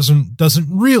Linux doesn't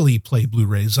really play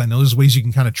Blu-rays. I know there's ways you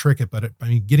can kind of trick it, but I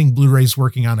mean, getting Blu-rays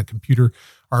working on a computer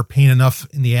are a pain enough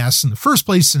in the ass in the first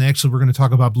place. And actually, we're going to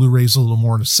talk about Blu-rays a little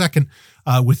more in a second,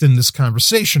 within this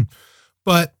conversation.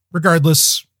 But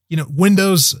regardless, you know,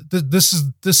 Windows,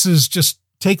 this is just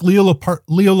take Leo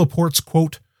Laporte's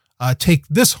quote, take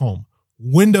this home.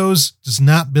 Windows does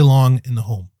not belong in the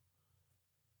home.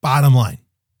 Bottom line,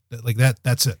 like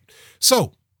that's it.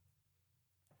 So,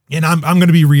 and I'm going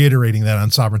to be reiterating that on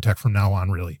Sovereign Tech from now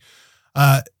on, really.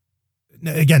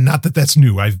 Again, not that that's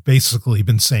new. I've basically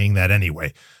been saying that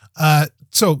anyway.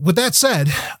 So with that said,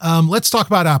 let's talk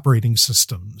about operating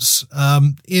systems.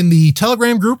 In the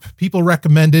Telegram group, people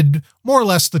recommended more or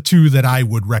less the two that I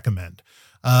would recommend.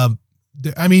 I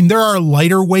mean, there are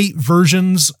lighter weight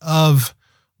versions of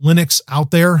Linux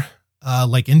out there,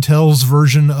 like Intel's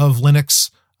version of Linux.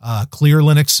 Clear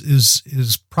Linux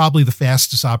is probably the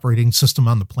fastest operating system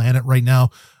on the planet right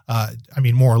now. I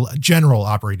mean, more general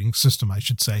operating system, I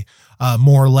should say,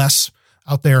 more or less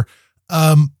out there.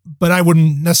 But I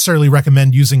wouldn't necessarily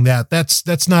recommend using that.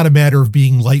 That's not a matter of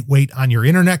being lightweight on your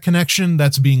internet connection.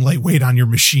 That's being lightweight on your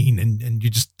machine. And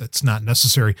you just, that's not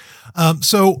necessary.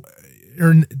 That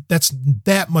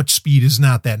much speed is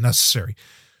not that necessary.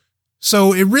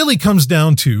 So it really comes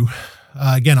down to,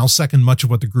 again, I'll second much of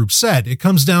what the group said. It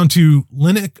comes down to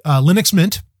Linux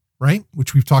Mint, right?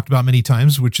 Which we've talked about many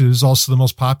times, which is also the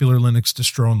most popular Linux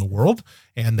distro in the world.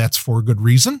 And that's for good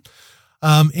reason.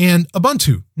 And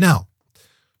Ubuntu. Now,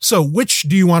 so which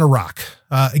do you want to rock?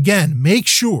 Again, make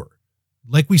sure,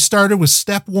 like we started with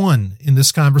step 1 in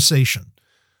this conversation,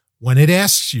 when it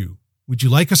asks you, would you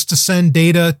like us to send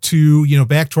data to,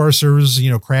 back to our servers,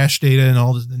 crash data and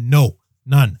all this? No,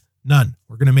 none.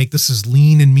 We're going to make this as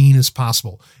lean and mean as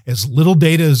possible. As little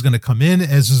data is going to come in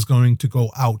as is going to go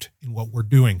out in what we're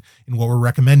doing, in what we're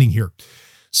recommending here.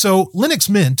 So Linux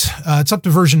Mint, it's up to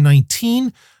version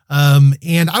 19.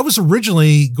 And I was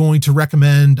originally going to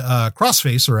recommend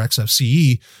Crossface or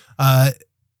XFCE,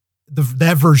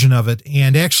 that version of it.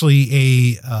 And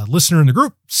actually a listener in the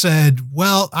group said,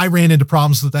 well, I ran into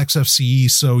problems with XFCE,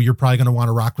 so you're probably going to want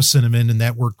to rock with Cinnamon. And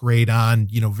that worked great on,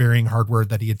 varying hardware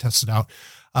that he had tested out.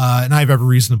 And I have every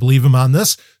reason to believe him on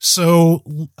this. So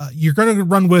you're going to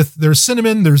run with, there's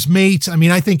Cinnamon, there's Mate. I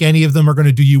mean, I think any of them are going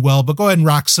to do you well, but go ahead and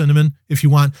rock Cinnamon if you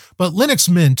want. But Linux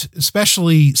Mint,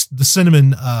 especially the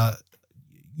Cinnamon,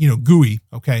 GUI,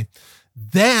 okay,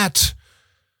 that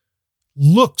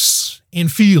looks and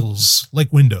feels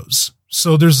like Windows.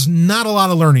 So there's not a lot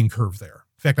of learning curve there.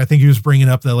 In fact, I think he was bringing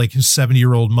up that like his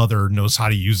 70-year-old mother knows how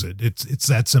to use it. It's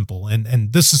that simple.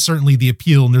 And this is certainly the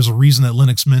appeal. And there's a reason that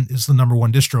Linux Mint is the number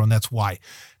one distro. And that's why.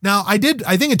 Now I think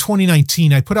in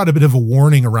 2019, I put out a bit of a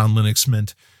warning around Linux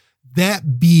Mint,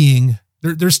 that being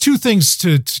there's two things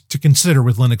to consider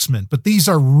with Linux Mint, but these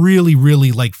are really,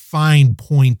 really like fine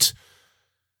point,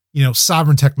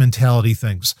 sovereign tech mentality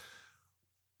things.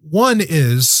 One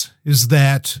is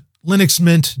that Linux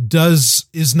Mint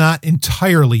is not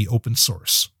entirely open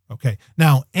source. Okay.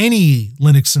 Now, any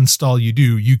Linux install you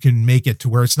do, you can make it to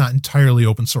where it's not entirely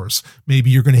open source.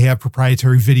 Maybe you're going to have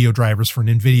proprietary video drivers for an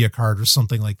NVIDIA card or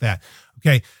something like that.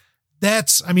 Okay.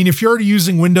 If you're already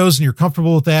using Windows and you're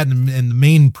comfortable with that, and the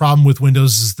main problem with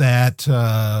Windows is that,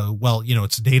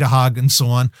 it's a data hog and so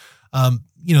on.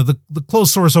 The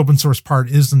closed source, open source part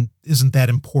isn't that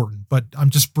important, but I'm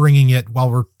just bringing it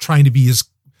while we're trying to be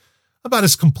about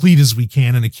as complete as we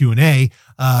can in a Q&A.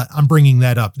 I'm bringing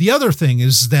that up. The other thing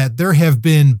is that there have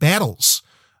been battles,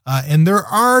 and there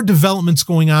are developments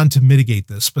going on to mitigate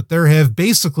this, but there have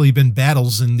basically been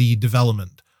battles in the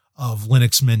development of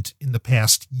Linux Mint in the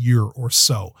past year or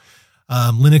so.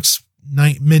 Linux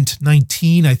Mint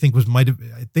 19, I think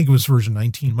it was version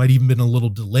 19, might even been a little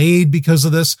delayed because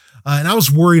of this. And I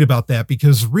was worried about that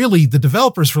because really the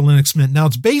developers for Linux Mint, now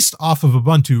it's based off of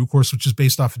Ubuntu, of course, which is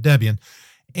based off of Debian.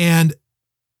 And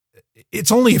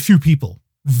it's only a few people,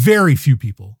 very few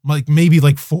people, like maybe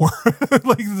like 4,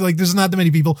 like there's not that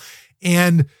many people.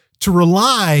 And to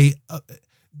rely,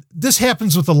 this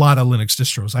happens with a lot of Linux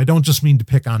distros. I don't just mean to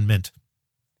pick on Mint.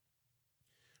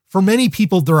 For many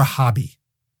people, they're a hobby,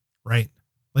 right?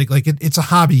 It's a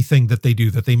hobby thing that they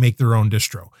do, that they make their own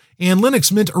distro. And Linux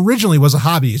Mint originally was a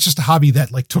hobby. It's just a hobby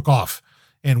that like took off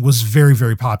and was very,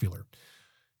 very popular.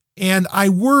 And I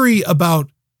worry about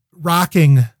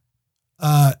rocking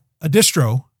a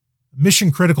distro,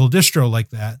 mission critical distro like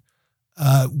that,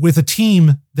 with a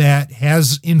team that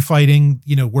has infighting,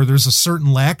 where there's a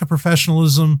certain lack of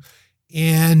professionalism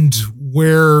and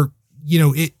where,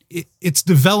 its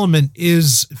development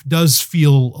does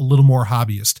feel a little more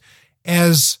hobbyist.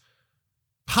 As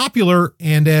popular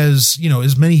and as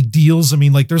many deals,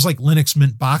 there's like Linux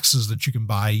Mint boxes that you can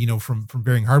buy, from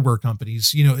varying hardware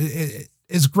companies,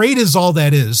 as great as all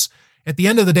that is, at the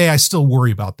end of the day, I still worry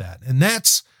about that. And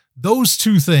those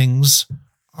two things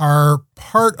are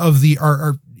part of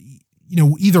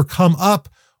either come up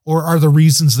or are the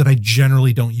reasons that I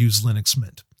generally don't use Linux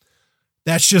Mint.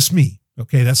 That's just me.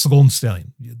 Okay. That's the Golden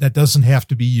Stallion. That doesn't have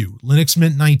to be you. Linux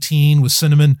Mint 19 with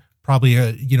Cinnamon, probably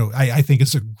I think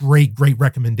it's a great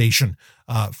recommendation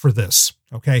for this.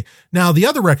 Okay. Now the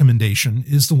other recommendation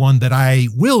is the one that I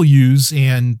will use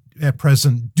and at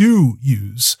present do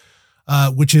use,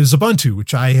 which is Ubuntu,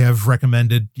 which I have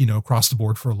recommended, across the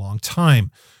board for a long time.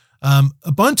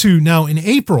 Ubuntu now in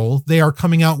April, they are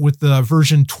coming out with the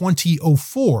version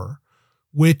 2004,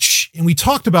 and we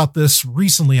talked about this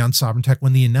recently on Sovereign Tech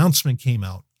when the announcement came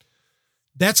out.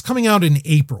 That's coming out in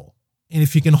April. And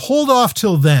if you can hold off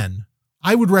till then,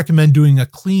 I would recommend doing a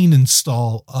clean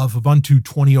install of Ubuntu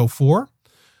 2004.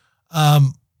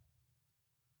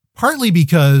 Partly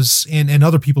because, and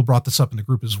other people brought this up in the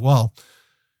group as well,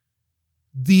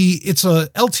 it's a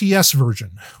LTS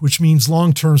version, which means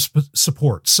long-term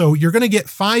support. So you're going to get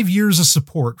 5 years of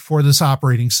support for this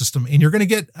operating system. And you're going to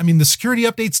get, the security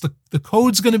updates, the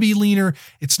code's going to be leaner.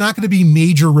 It's not going to be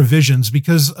major revisions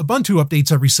because Ubuntu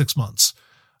updates every 6 months.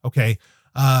 Okay.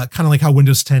 kind of like how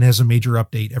Windows 10 has a major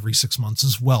update every 6 months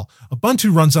as well.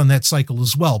 Ubuntu runs on that cycle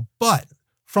as well, but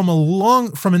from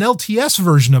an LTS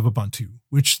version of Ubuntu,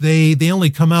 which they only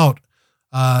come out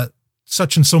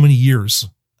such and so many years,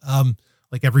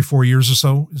 like every 4 years or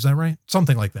so. Is that right?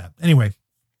 Something like that. Anyway,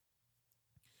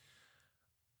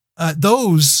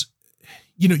 those,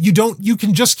 you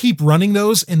can just keep running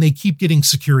those and they keep getting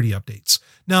security updates.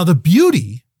 Now the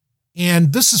beauty,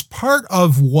 and this is part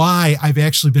of why I've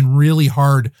actually been really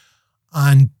hard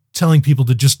on telling people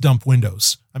to just dump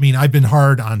Windows. I mean, I've been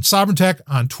hard on Sovereign Tech,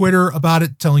 on Twitter about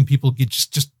it, telling people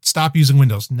just stop using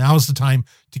Windows. Now is the time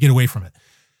to get away from it.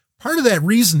 Part of that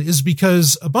reason is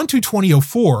because Ubuntu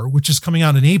 2004, which is coming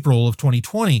out in April of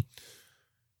 2020,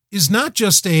 is not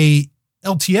just a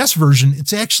LTS version,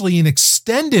 it's actually an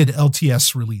extended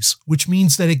LTS release, which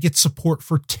means that it gets support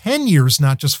for 10 years,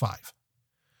 not just 5.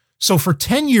 So for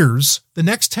 10 years, the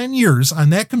next 10 years on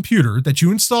that computer that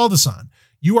you install this on,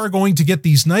 you are going to get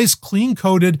these nice, clean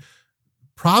coded,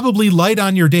 probably light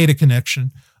on your data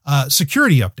connection,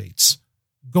 security updates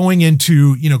going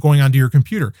onto your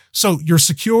computer. So you're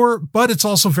secure, but it's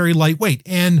also very lightweight.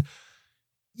 And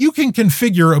you can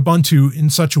configure Ubuntu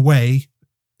in such a way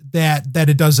that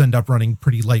it does end up running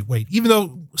pretty lightweight, even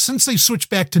though since they switched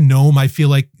back to GNOME, I feel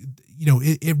like,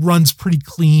 it runs pretty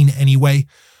clean anyway.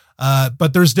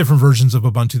 But there's different versions of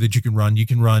Ubuntu that you can run. You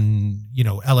can run,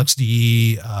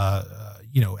 LXDE,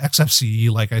 XFCE,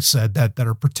 like I said, that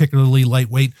are particularly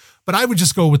lightweight, but I would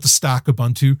just go with the stock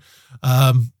Ubuntu.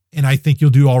 And I think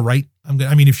you'll do all right.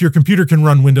 If your computer can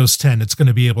run Windows 10, it's going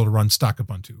to be able to run stock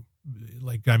Ubuntu.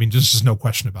 There's just no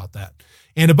question about that.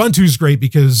 And Ubuntu is great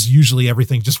because usually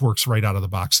everything just works right out of the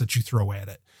box that you throw at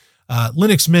it.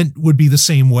 Linux Mint would be the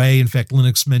same way. In fact,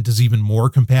 Linux Mint is even more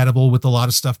compatible with a lot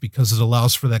of stuff because it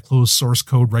allows for that closed source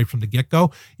code right from the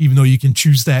get-go, even though you can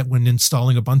choose that when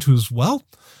installing Ubuntu as well.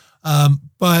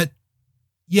 But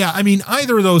yeah,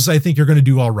 either of those, I think you're going to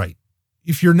do all right.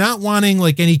 If you're not wanting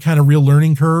like any kind of real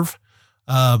learning curve,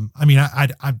 I'm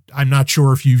not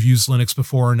sure if you've used Linux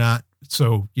before or not.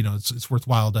 So, it's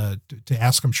worthwhile to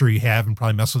ask. I'm sure you have and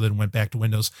probably messed with it and went back to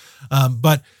Windows.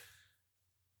 But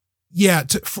yeah,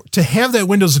 to have that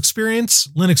Windows experience,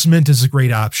 Linux Mint is a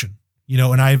great option,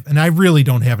 and I really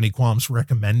don't have any qualms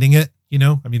recommending it.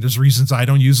 There's reasons I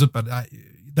don't use it, but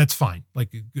that's fine. Like,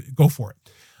 go for it.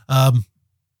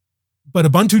 But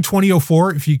Ubuntu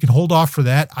 2004, if you can hold off for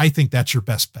that, I think that's your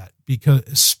best bet,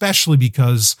 especially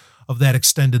because of that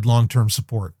extended long-term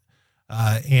support.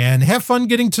 And have fun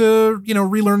getting to,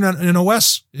 relearn an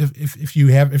OS if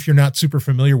you're not super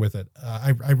familiar with it.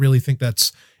 I really think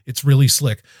it's really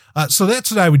slick. So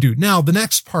that's what I would do. Now, the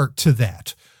next part to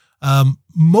that,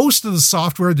 most of the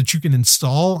software that you can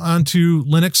install onto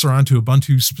Linux or onto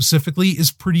Ubuntu specifically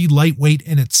is pretty lightweight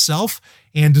in itself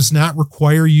and does not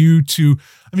require you to,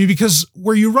 because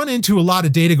where you run into a lot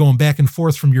of data going back and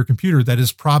forth from your computer that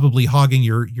is probably hogging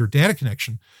your data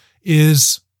connection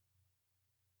is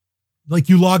like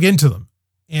you log into them.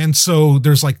 And so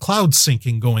there's like cloud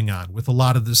syncing going on with a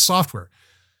lot of this software.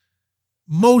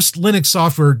 Most Linux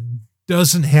software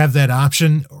doesn't have that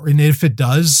option, and if it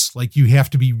does, like you have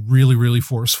to be really, really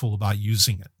forceful about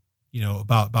using it,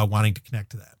 about wanting to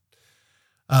connect to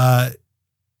that.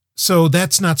 So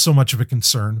that's not so much of a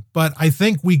concern, but I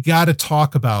think we got to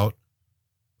talk about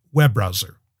web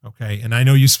browser. Okay. And I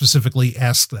know you specifically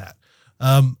asked that.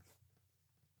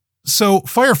 So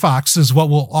Firefox is what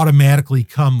will automatically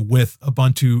come with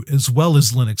Ubuntu as well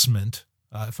as Linux Mint,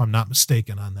 if I'm not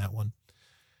mistaken on that one.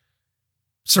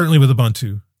 Certainly with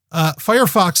Ubuntu.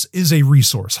 Firefox is a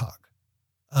resource hog.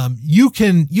 You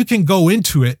can go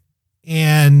into it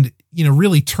and,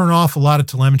 really turn off a lot of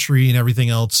telemetry and everything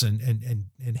else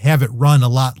and have it run a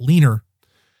lot leaner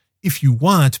if you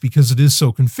want, because it is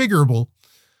so configurable.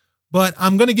 But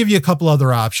I'm going to give you a couple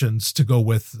other options to go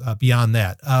with beyond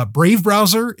that. Brave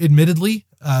browser, admittedly,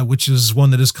 which is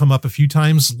one that has come up a few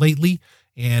times lately,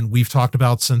 and we've talked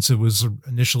about since it was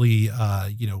initially,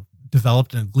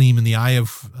 developed and a gleam in the eye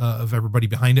of everybody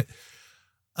behind it.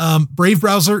 Brave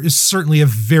browser is certainly a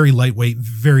very lightweight,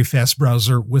 very fast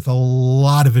browser with a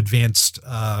lot of advanced,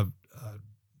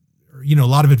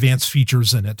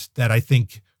 features in it that I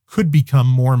think could become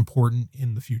more important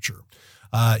in the future.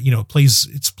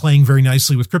 It's playing very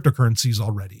nicely with cryptocurrencies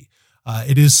already.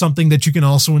 It is something that you can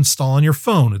also install on your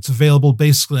phone. It's available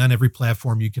basically on every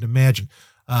platform you can imagine.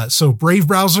 So Brave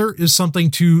browser is something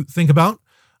to think about.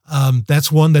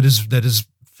 That's one that is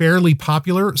fairly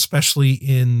popular, especially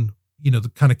in,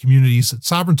 the kind of communities that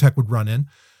Sovereign Tech would run in.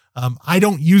 I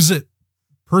don't use it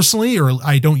personally, or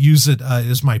I don't use it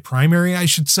as my primary, I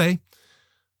should say,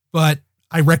 but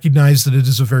I recognize that it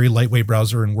is a very lightweight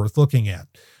browser and worth looking at.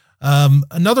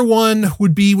 Another one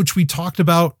would be, which we talked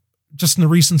about just in the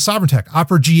recent Sovereign Tech,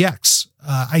 Opera GX.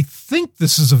 I think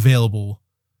this is available.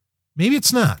 Maybe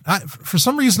it's not. For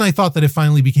some reason, I thought that it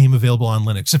finally became available on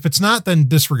Linux. If it's not, then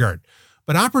disregard.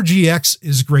 But Opera GX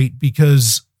is great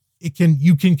because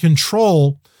you can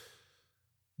control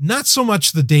not so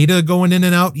much the data going in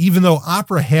and out, even though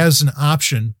Opera has an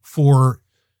option for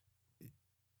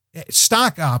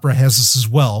stock. Opera has this as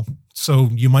well. So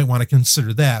you might want to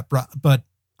consider that, but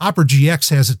Opera GX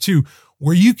has it too,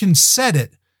 where you can set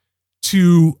it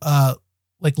to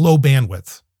like low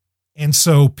bandwidth. And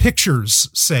so pictures,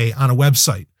 say, on a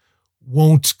website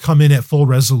won't come in at full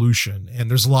resolution. And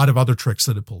there's a lot of other tricks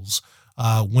that it pulls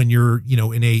when you're,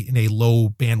 in a low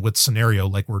bandwidth scenario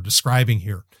like we're describing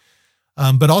here.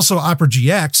 But also Opera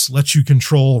GX lets you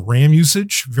control RAM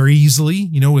usage very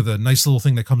easily, with a nice little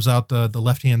thing that comes out the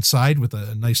left-hand side with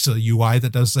a nice UI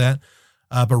that does that.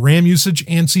 But RAM usage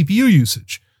and CPU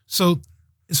usage. So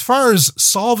as far as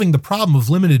solving the problem of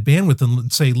limited bandwidth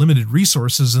and, say, limited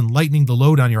resources and lightening the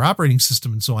load on your operating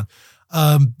system and so on,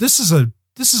 this is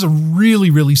a really,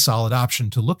 really solid option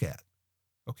to look at.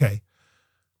 Okay.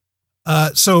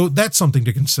 So that's something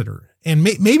to consider. And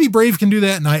maybe Brave can do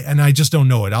that, and I just don't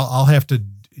know it. I'll have to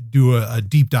do a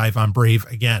deep dive on Brave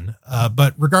again.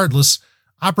 But regardless,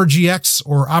 Opera GX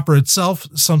or Opera itself,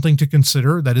 something to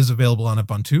consider that is available on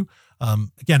Ubuntu.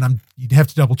 Again, you'd have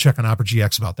to double check on Opera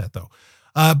GX about that though.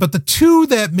 But the two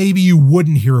that maybe you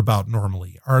wouldn't hear about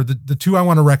normally are the two I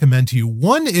want to recommend to you.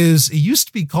 One is, it used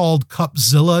to be called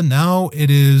Cupzilla. Now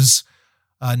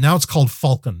it's called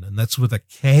Falcon, and that's with a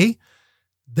K.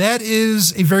 That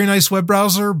is a very nice web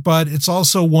browser, but it's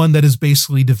also one that is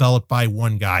basically developed by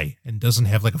one guy and doesn't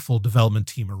have like a full development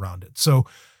team around it. So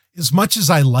as much as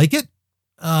I like it,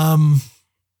 and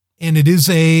it is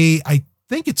I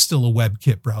think it's still a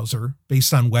WebKit browser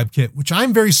based on WebKit, which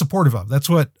I'm very supportive of. That's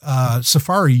what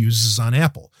Safari uses on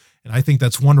Apple, and I think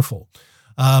that's wonderful.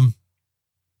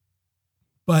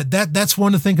 But that's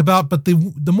one to think about. But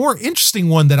the more interesting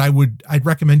one that I'd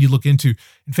recommend you look into,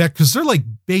 in fact, because they're like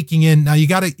baking in. Now you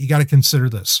gotta consider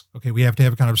this. Okay, we have to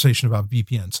have a conversation about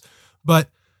VPNs. But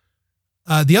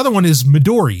the other one is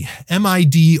Midori,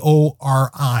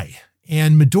 Midori.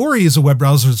 And Midori is a web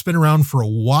browser that's been around for a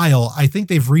while. I think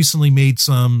they've recently made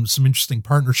some interesting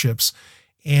partnerships,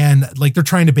 and like they're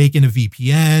trying to bake in a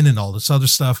VPN and all this other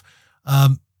stuff.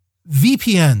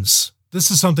 VPNs. This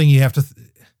is something you have to.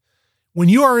 When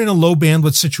you are in a low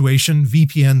bandwidth situation,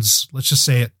 VPNs, let's just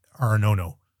say it, are a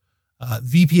no-no.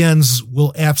 VPNs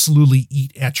will absolutely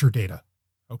eat at your data,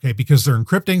 okay? Because they're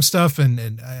encrypting stuff,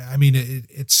 and I mean,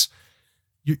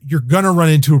 you're gonna run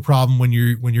into a problem when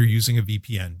you're using a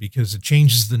VPN, because it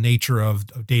changes the nature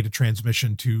of data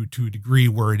transmission to a degree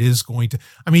where it is going to.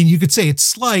 I mean, you could say it's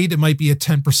slight. It might be a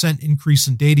 10% increase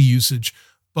in data usage,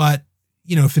 but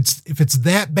if it's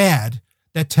that bad,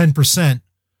 that 10%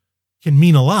 can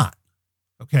mean a lot.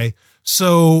 Okay,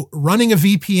 so running a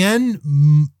VPN,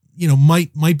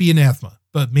 might be anathema,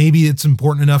 but maybe it's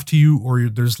important enough to you, or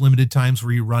there's limited times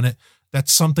where you run it.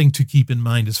 That's something to keep in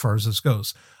mind as far as this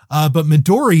goes. But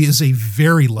Midori is a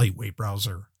very lightweight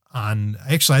browser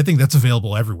actually, I think that's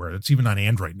available everywhere. It's even on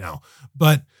Android now.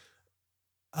 But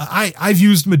I've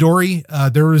used Midori.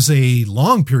 There was a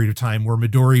long period of time where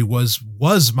Midori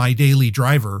was my daily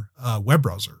driver web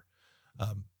browser.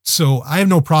 So I have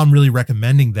no problem really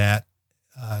recommending that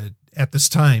at this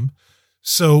time.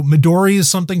 So Midori is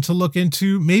something to look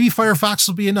into. Maybe Firefox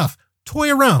will be enough.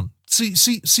 Toy around.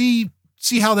 See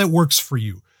how that works for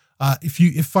you. If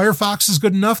Firefox is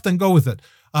good enough, then go with it.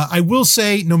 I will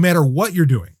say, no matter what you're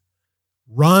doing,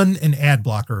 run an ad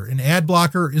blocker. An ad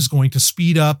blocker is going to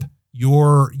speed up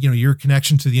your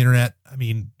connection to the internet. I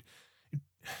mean,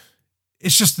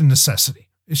 it's just a necessity.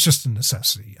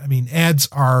 I mean, ads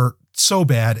are so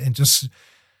bad, and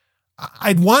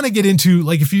I'd want to get into,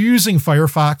 like, if you're using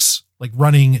Firefox, like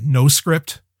running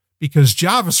NoScript, because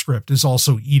JavaScript is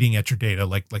also eating at your data,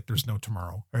 like there's no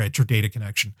tomorrow, or at your data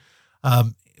connection.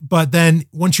 But then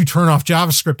once you turn off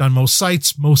JavaScript on most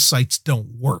sites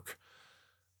don't work.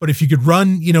 But if you could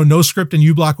run, NoScript and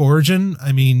uBlock Origin,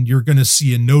 I mean, you're going to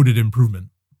see a noted improvement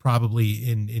probably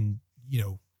in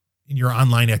your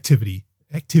online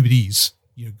activities,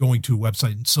 going to a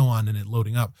website and so on, and it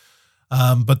loading up.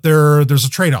 But there's a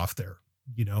trade-off there,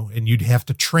 and you'd have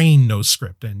to train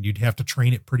NoScript, and you'd have to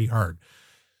train it pretty hard.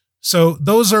 So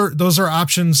those are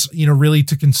options, really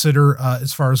to consider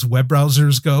as far as web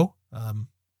browsers go.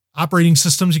 Operating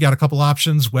systems, you got a couple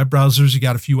options. Web browsers, you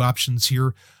got a few options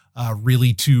here,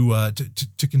 really to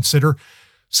consider.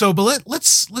 So, but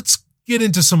let's get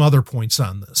into some other points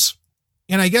on this.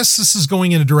 And I guess this is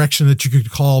going in a direction that you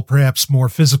could call perhaps more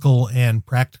physical and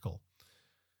practical.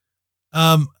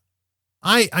 I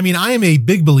mean, I am a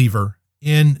big believer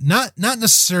in not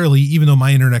necessarily, even though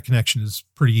my internet connection is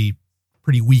pretty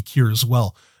weak here as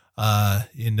well,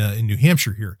 in New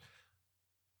Hampshire here,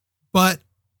 but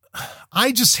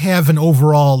I just have an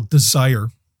overall desire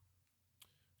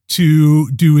to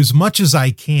do as much as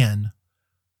I can,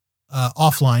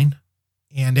 offline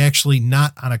and actually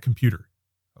not on a computer.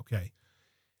 Okay.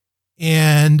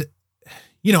 And,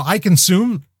 you know, I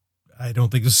don't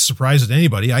think this is a surprise to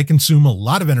anybody. I consume a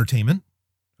lot of entertainment.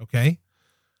 Okay.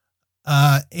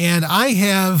 And I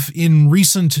have in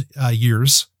recent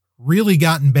years really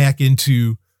gotten back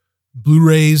into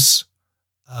Blu-rays,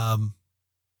 and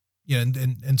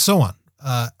so on.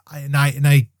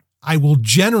 I will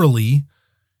generally,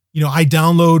 you know, I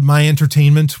download my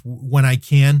entertainment when I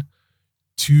can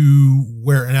to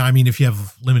where, and I mean, if you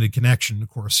have limited connection, of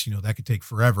course, you know, that could take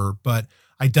forever, but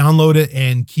I download it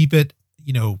and keep it,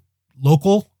 you know,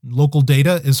 local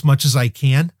data as much as I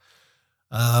can.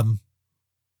 I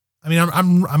mean,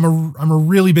 I'm a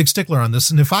really big stickler on this.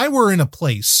 And if I were in a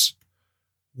place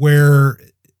where,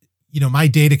 you know, my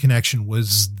data connection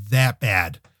was that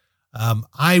bad,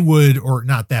 I would, or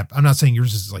not that, I'm not saying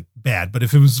yours is like bad, but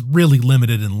if it was really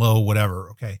limited and low, whatever.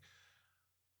 Okay.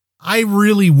 I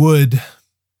really would,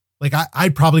 like,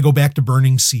 I'd probably go back to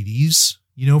burning CDs,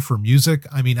 you know, for music.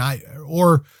 I mean,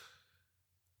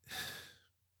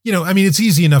 you know, I mean, it's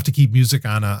easy enough to keep music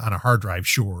on a hard drive,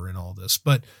 sure, and all this,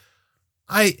 but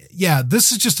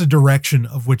this is just a direction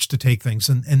of which to take things.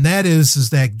 And that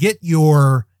is that get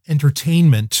your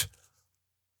entertainment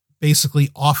basically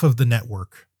off of the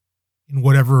network in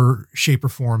whatever shape or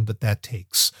form that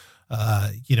takes.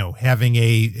 You know, having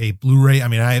a Blu-ray. I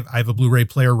mean, I have a Blu-ray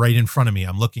player right in front of me.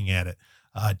 I'm looking at it.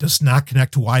 It does not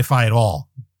connect to Wi-Fi at all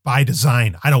by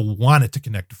design. I don't want it to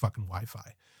connect to fucking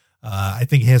Wi-Fi. I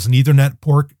think it has an Ethernet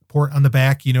port on the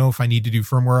back, you know, if I need to do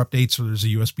firmware updates, or there's a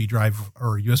USB drive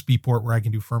or a USB port where I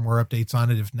can do firmware updates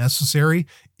on it if necessary.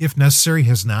 If necessary,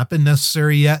 has not been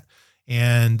necessary yet.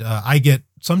 And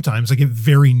sometimes I get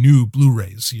very new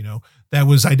Blu-rays, you know.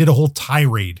 I did a whole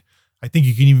tirade. I think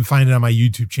you can even find it on my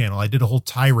YouTube channel. I did a whole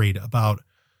tirade about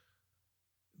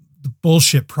the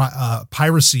bullshit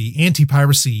piracy,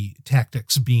 anti-piracy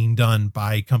tactics being done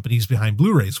by companies behind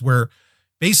Blu-rays, where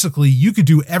basically you could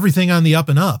do everything on the up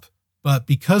and up, but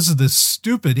because of this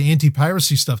stupid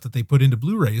anti-piracy stuff that they put into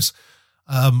Blu-rays,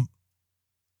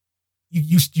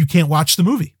 you can't watch the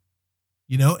movie.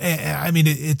 You know, I mean,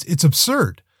 it's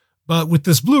absurd. But with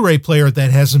this Blu-ray player,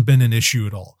 that hasn't been an issue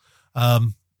at all.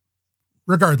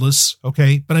 Regardless,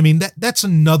 okay. But I mean, that's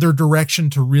another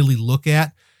direction to really look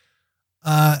at.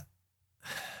 I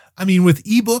mean, with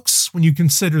ebooks, when you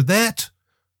consider that,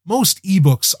 most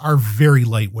ebooks are very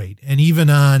lightweight, and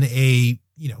even on a,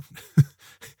 you know,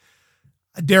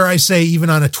 dare I say,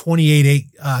 even on a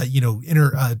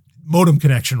 28.8, modem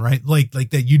connection, right? Like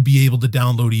that, you'd be able to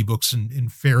download ebooks in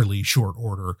fairly short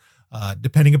order,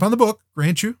 depending upon the book.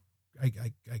 Grant you,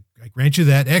 I grant you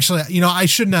that. Actually, you know, I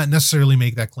should not necessarily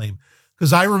make that claim,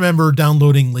 because I remember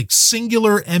downloading like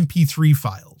singular MP3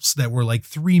 files that were like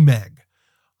 3 meg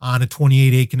on a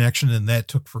 28.8 connection, and that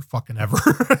took for fucking ever.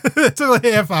 It took like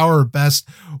a half hour at best,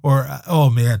 or oh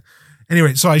man.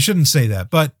 Anyway, so I shouldn't say that,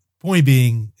 but point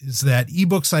being is that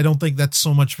ebooks, I don't think that's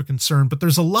so much of a concern, but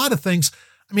there's a lot of things.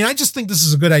 I mean, I just think this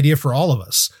is a good idea for all of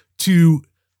us to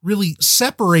really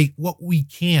separate what we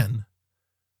can,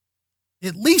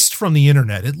 at least from the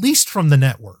internet, at least from the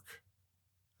network.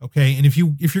 Okay. And if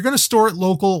you're going to store it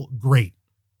local, great.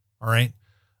 All right.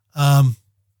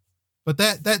 But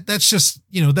that's just,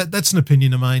 you know, that's an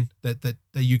opinion of mine that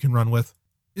you can run with.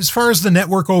 As far as the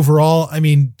network overall, I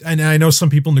mean, and I know some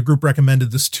people in the group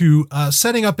recommended this too,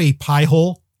 setting up a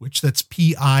Pi-hole, which that's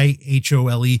Pihole.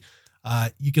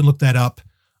 You can look that up.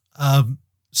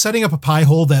 Setting up a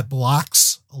Pi-hole that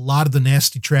blocks a lot of the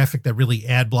nasty traffic that really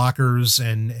ad blockers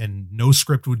and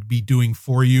NoScript would be doing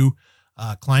for you,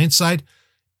 client side.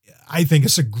 I think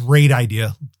it's a great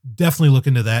idea. Definitely look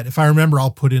into that. If I remember, I'll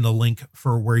put in a link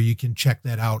for where you can check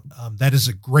that out. That is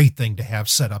a great thing to have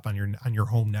set up on your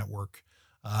home network.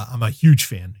 I'm a huge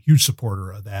fan, huge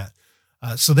supporter of that.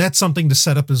 So that's something to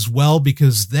set up as well,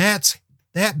 because that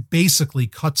basically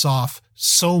cuts off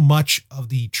so much of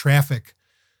the traffic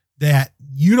that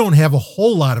you don't have a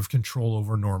whole lot of control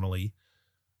over normally,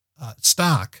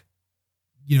 stock,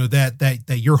 you know, that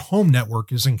your home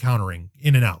network is encountering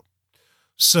in and out.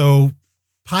 So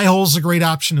Pi-hole is a great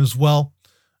option as well.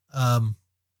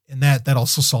 And that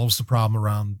also solves the problem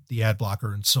around the ad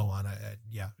blocker and so on.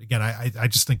 I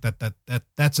just think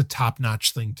that's a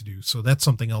top-notch thing to do. So that's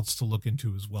something else to look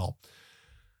into as well.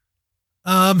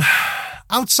 Um,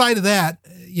 Outside of that,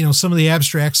 some of the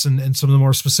abstracts and some of the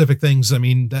more specific things, I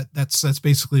mean, that's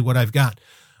basically what I've got.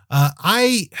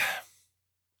 I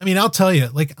mean, I'll tell you,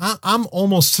 like, I'm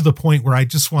almost to the point where I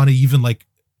just want to even like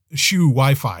eschew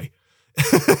Wi-Fi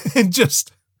and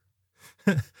just,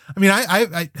 I mean,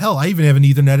 hell, I even have an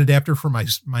Ethernet adapter for my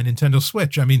Nintendo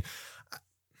Switch. I mean,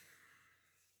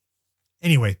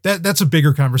 anyway, that's a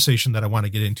bigger conversation that I want to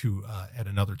get into at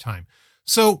another time.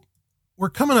 So we're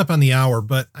coming up on the hour,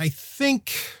 but I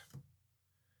think,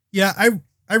 yeah,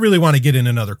 I really want to get in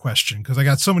another question because I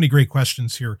got so many great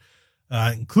questions here,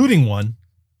 including one.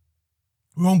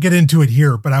 We won't get into it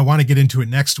here, but I want to get into it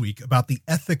next week about the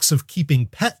ethics of keeping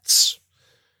pets.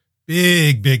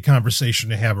 Big conversation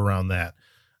to have around that.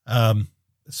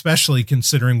 Especially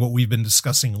considering what we've been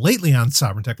discussing lately on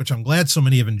Sovereign Tech, which I'm glad so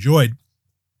many have enjoyed,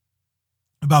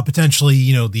 about potentially,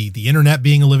 the internet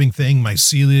being a living thing,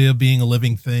 mycelia being a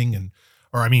living thing,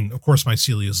 or I mean, of course,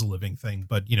 mycelia is a living thing,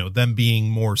 but them being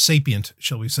more sapient,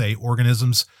 shall we say,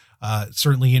 organisms.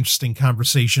 Certainly interesting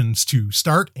conversations to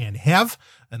start and have,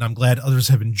 and I'm glad others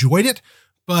have enjoyed it.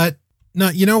 But no,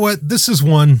 you know what? This is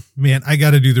one, man, I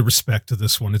got to do the respect to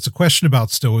this one. It's a question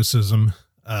about stoicism,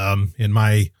 and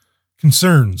my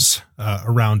concerns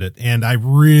around it, and I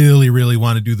really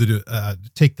want to do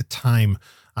take the time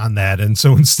on that. And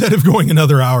so instead of going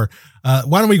another hour,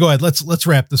 why don't we go ahead? Let's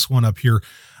wrap this one up here.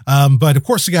 But of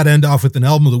course, we got to end off with an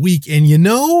album of the week.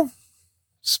 And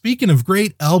speaking of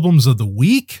great albums of the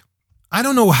week, I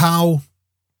don't know how.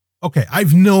 Okay,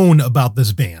 I've known about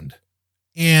this band,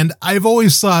 and I've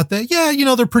always thought that,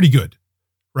 yeah, they're pretty good,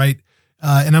 right?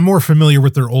 And I'm more familiar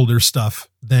with their older stuff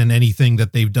than anything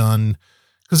that they've done,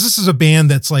 because this is a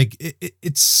band that's like,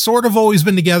 it's sort of always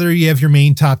been together. You have your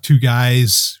main top two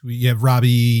guys. You have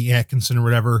Robbie Atkinson or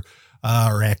whatever,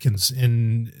 or Atkins.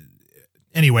 And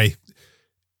anyway,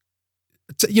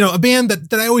 a band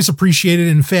that I always appreciated.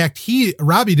 In fact,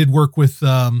 Robbie did work with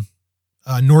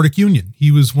Nordic Union.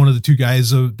 He was one of the two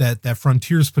guys that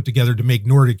Frontiers put together to make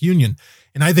Nordic Union.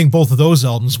 And I think both of those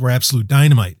albums were absolute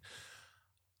dynamite.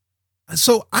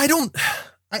 So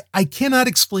I cannot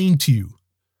explain to you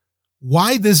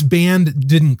why this band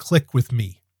didn't click with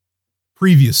me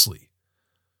previously.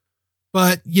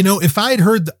 But, if I had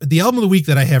heard the album of the week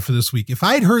that I have for this week, if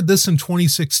I had heard this in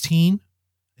 2016,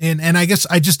 and I guess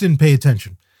I just didn't pay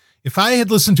attention. If I had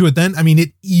listened to it then, I mean,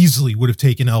 it easily would have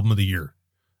taken album of the year.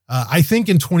 I think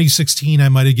in 2016, I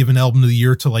might have given album of the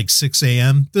year to like 6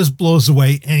 a.m. This blows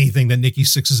away anything that Nikki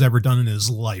Sixx has ever done in his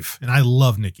life. And I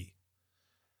love Nikki.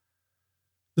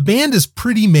 The band is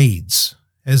Pretty Maids,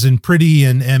 as in pretty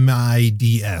and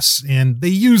MIDS. And they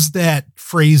use that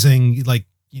phrasing like,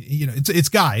 it's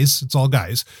guys, it's all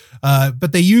guys.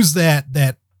 But they use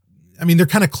that, I mean, they're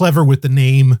kind of clever with the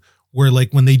name, where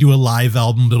like when they do a live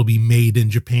album, it'll be made in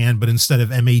Japan, but instead of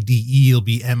MADE, it'll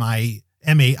be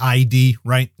MAID,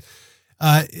 right?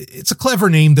 It's a clever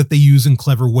name that they use in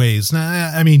clever ways.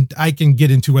 Now, I mean, I can get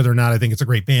into whether or not I think it's a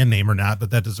great band name or not,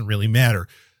 but that doesn't really matter.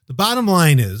 The bottom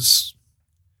line is,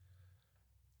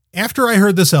 after I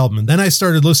heard this album, and then I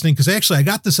started listening, because actually I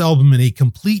got this album in a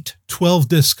complete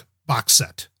 12-disc box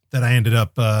set that I ended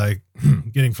up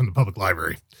getting from the public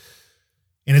library.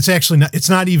 And it's actually it's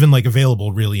not even like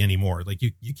available really anymore. Like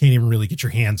you can't even really get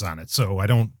your hands on it. So I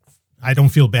don't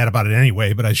feel bad about it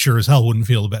anyway, but I sure as hell wouldn't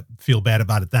feel bad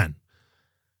about it then.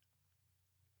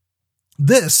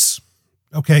 This,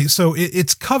 okay, so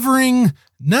it's covering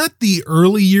not the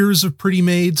early years of Pretty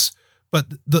Maids, but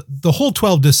the whole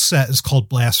 12-disc set is called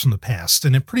Blast from the Past,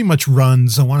 and it pretty much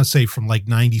runs, I want to say, from like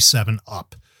 97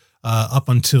 up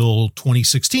until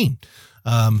 2016.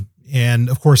 And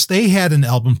of course they had an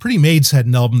album, Pretty Maids had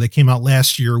an album that came out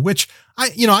last year, which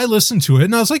I listened to it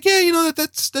and I was like, yeah,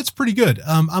 that's pretty good.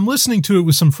 I'm listening to it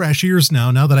with some fresh ears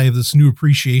now that I have this new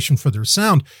appreciation for their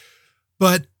sound.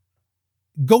 But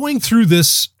going through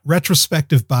this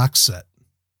retrospective box set,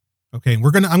 okay, I'm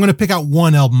going to pick out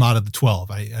one album out of the 12.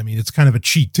 I mean, it's kind of a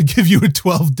cheat to give you a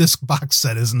 12-disc box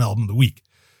set as an album of the week.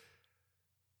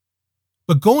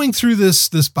 But going through this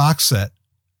box set,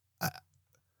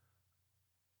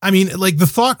 I mean, like the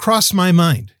thought crossed my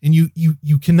mind, and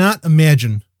you cannot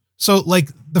imagine. So like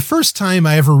the first time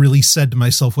I ever really said to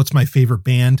myself, what's my favorite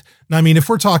band? Now, I mean, if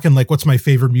we're talking like, what's my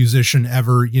favorite musician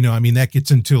ever, I mean, that gets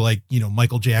into like,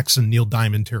 Michael Jackson, Neil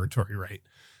Diamond territory, right?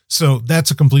 So that's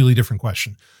a completely different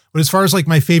question. But as far as like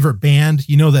my favorite band,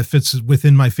 that fits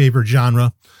within my favorite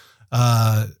genre.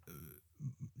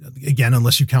 Again,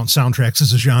 unless you count soundtracks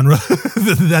as a genre,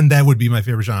 then that would be my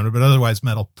favorite genre, but otherwise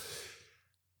metal.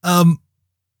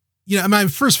 My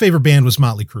first favorite band was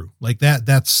Motley Crue. Like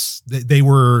they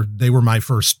were my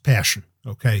first passion.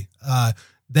 Okay.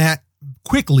 That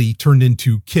quickly turned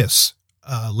into Kiss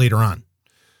later on.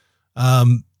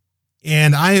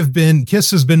 And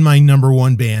Kiss has been my number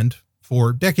one band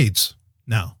for decades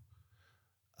now.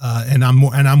 And I'm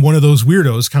one of those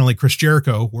weirdos, kind of like Chris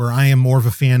Jericho, where I am more of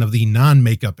a fan of the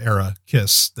non-makeup era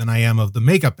Kiss than I am of the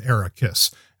makeup era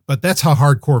Kiss. But that's how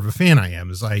hardcore of a fan I am,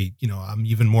 is I'm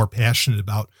even more passionate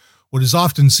about what is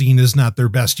often seen as not their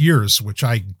best years, which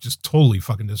I just totally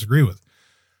fucking disagree with.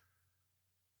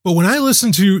 But when I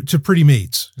listen to Pretty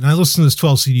Maids and I listen to this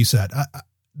 12 CD set,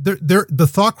 the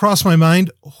thought crossed my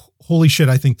mind, holy shit,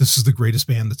 I think this is the greatest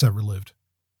band that's ever lived.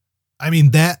 I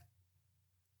mean,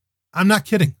 I'm not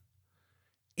kidding.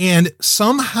 And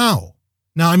somehow,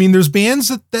 now, I mean, there's bands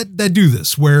that do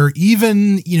this where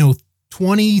even,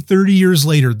 20, 30 years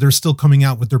later, they're still coming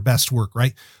out with their best work,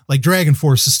 right? Like Dragon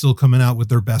Force is still coming out with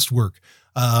their best work.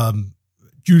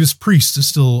 Judas Priest is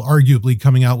still arguably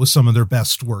coming out with some of their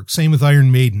best work. Same with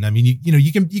Iron Maiden. I mean,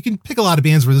 you can pick a lot of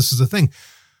bands where this is a thing,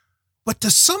 but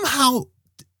to somehow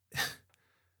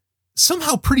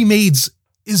Pretty Maids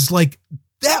is like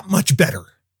that much better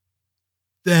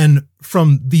than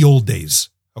from the old days.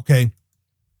 Okay.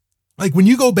 Like when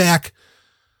you go back,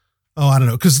 I don't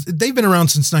know, because they've been around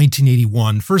since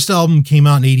 1981. First album came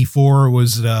out in 84.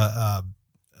 Was what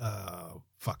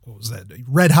was that?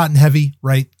 Red Hot and Heavy,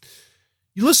 right?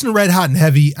 You listen to Red Hot and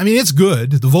Heavy. I mean, it's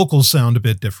good. The vocals sound a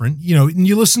bit different, and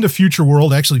you listen to Future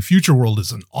World. Actually, Future World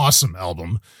is an awesome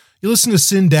album. You listen to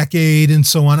Sin Decade and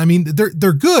so on. I mean,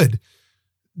 they're good.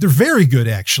 They're very good,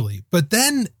 actually. But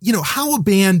then, how a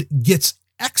band gets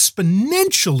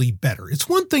exponentially better. It's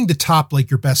one thing to top like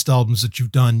your best albums that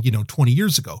you've done, 20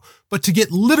 years ago, but to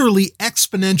get literally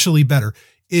exponentially better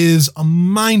is a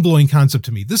mind-blowing concept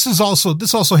to me. This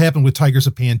also happened with Tigers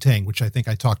of Pantang, which I think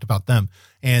I talked about them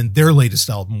and their latest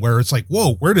album, where it's like,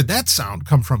 whoa, where did that sound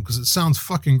come from? Because it sounds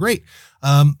fucking great.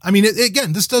 I mean,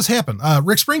 again, this does happen.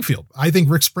 Rick Springfield. I think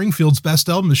Rick Springfield's best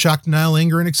album is Shock, Denial,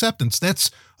 Anger, and Acceptance. That's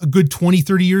a good 20,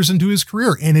 30 years into his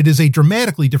career. And it is a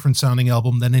dramatically different sounding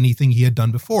album than anything he had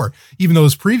done before, even though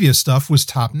his previous stuff was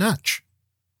top notch.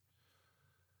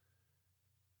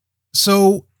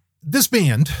 So this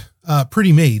band,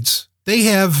 Pretty Maids,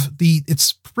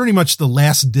 it's pretty much the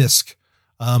last disc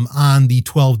on the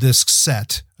 12 disc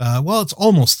set. It's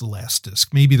almost the last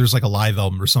disc. Maybe there's like a live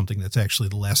album or something that's actually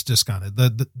the last disc on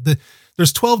it.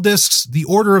 There's 12 discs. The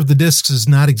order of the discs is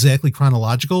not exactly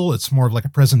chronological. It's more of like a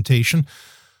presentation.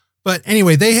 But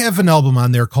anyway, they have an album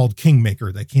on there called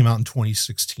Kingmaker that came out in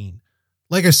 2016.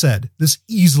 Like I said, this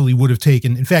easily would have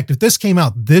taken, in fact, if this came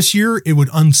out this year, it would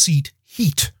unseat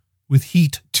Heat with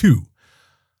Heat 2.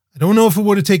 I don't know if it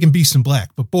would have taken Beast in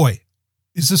Black, but boy,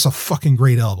 is this a fucking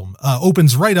great album.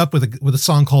 Opens right up with a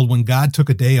song called When God Took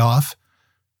a Day Off.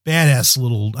 Badass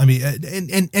little, I mean,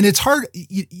 and it's hard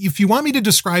if you want me to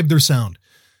describe their sound.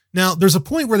 Now, there's a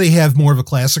point where they have more of a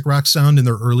classic rock sound in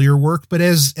their earlier work, but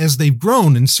as they've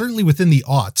grown, and certainly within the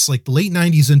aughts, like the late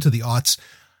 90s into the aughts,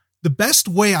 the best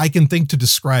way I can think to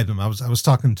describe them, I was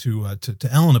talking to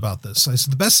Ellen about this. I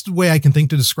said the best way I can think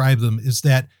to describe them is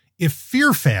that if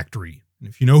Fear Factory, and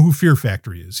if you know who Fear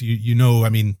Factory is, I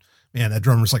mean, man, that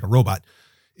drummer's like a robot.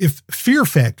 If Fear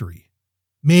Factory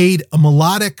made a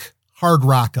melodic hard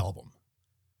rock album,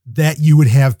 that you would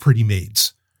have Pretty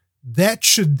Maids.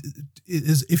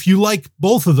 If you like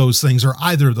both of those things or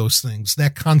either of those things,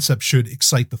 that concept should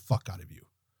excite the fuck out of you.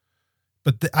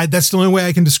 But that's the only way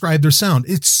I can describe their sound.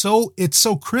 It's so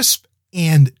crisp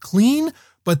and clean,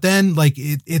 but then like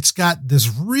it's got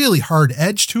this really hard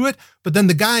edge to it. But then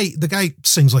the guy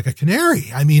sings like a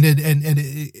canary. I mean,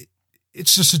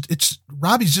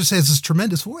 Robbie just has this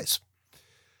tremendous voice.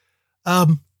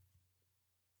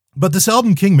 But this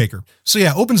album, Kingmaker, so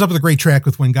yeah, opens up with a great track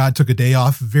with When God Took a Day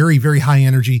Off. Very, very high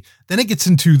energy. Then it gets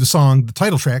into the song, the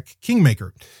title track,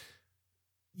 Kingmaker.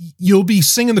 You'll be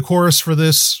singing the chorus for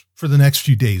this for the next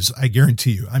few days, I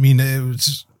guarantee you. I mean,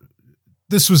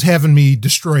 this was having me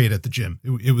destroy it at the gym.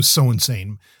 It was so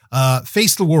insane.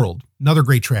 Face the World, another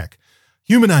great track.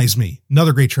 Humanize Me,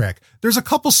 another great track. There's a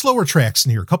couple slower tracks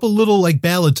in here, a couple little like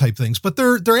ballad type things, but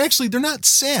they're not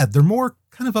sad. They're more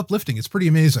kind of uplifting. It's pretty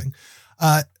amazing.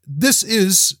 This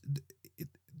is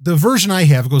the version I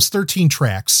have. It goes 13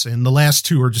 tracks, and the last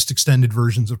two are just extended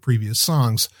versions of previous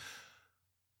songs.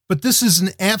 But this is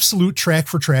an absolute track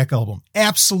for track album.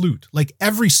 Absolute. Like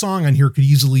every song on here could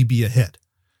easily be a hit.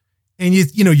 And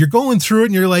you're going through it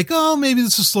and you're like, oh, maybe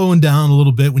this is slowing down a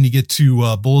little bit when you get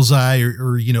to Bullseye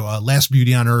or Last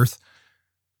Beauty on Earth.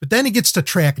 But then it gets to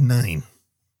track 9.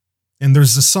 And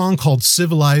there's a song called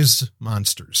Civilized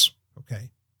Monsters. Okay.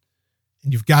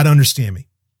 And you've got to understand me.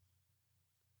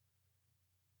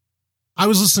 I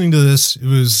was listening to this. It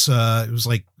was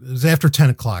after 10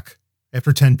 o'clock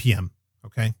after 10 p.m.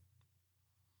 Okay.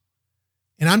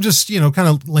 And I'm just, kind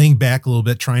of laying back a little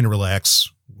bit, trying to relax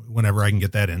whenever I can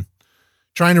get that in,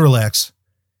 trying to relax.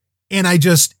 And I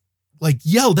just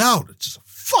yelled out, just,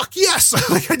 fuck yes.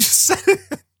 Like I just said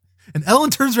it. And Ellen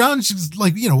turns around and she's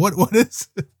like, what is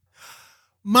it?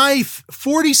 My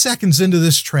 40 seconds into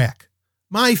this track,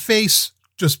 my face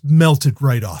just melted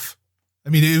right off. I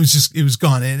mean, it was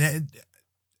gone. And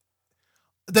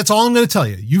that's all I'm going to tell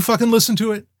you. You fucking listen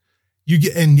to it. You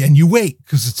get, and you wait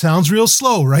because it sounds real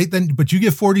slow, right? But you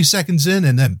get 40 seconds in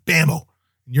and then bammo.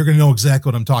 You're going to know exactly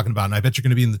what I'm talking about. And I bet you're going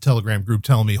to be in the Telegram group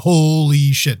telling me,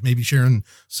 holy shit, maybe sharing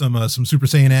some Super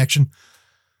Saiyan action.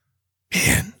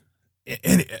 Man.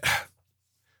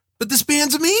 But this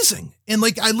band's amazing. And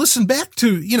I listened back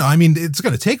to, it's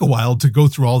going to take a while to go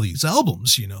through all these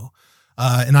albums,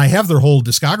 and I have their whole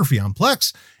discography on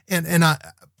Plex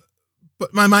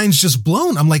but my mind's just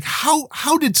blown. I'm like,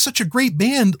 how did such a great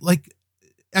band,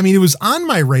 it was on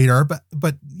my radar, but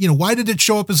why did it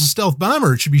show up as a stealth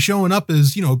bomber? It should be showing up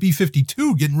as, a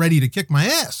B-52 getting ready to kick my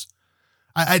ass.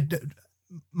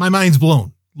 My mind's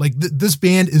blown. This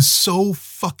band is so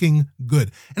fucking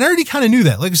good. And I already kind of knew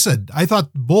that. Like I said, I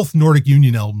thought both Nordic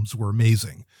Union albums were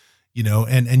amazing,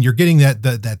 and you're getting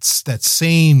that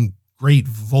same great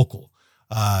vocal,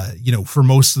 for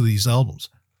most of these albums.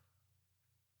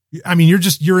 I mean,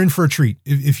 you're in for a treat.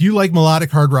 If you like melodic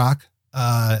hard rock,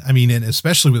 and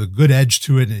especially with a good edge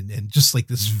to it and just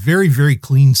this very, very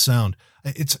clean sound.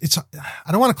 It's,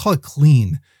 I don't want to call it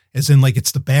clean as in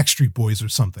it's the Backstreet Boys or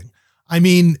something. I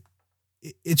mean,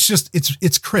 it's just,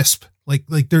 it's crisp.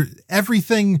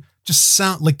 Everything just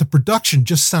sound the production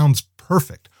just sounds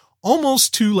perfect,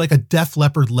 almost to a Def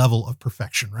Leppard level of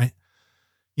perfection, right?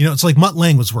 It's like Mutt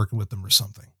Lange was working with them or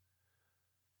something.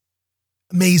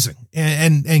 Amazing.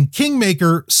 And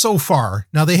Kingmaker so far.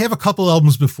 Now they have a couple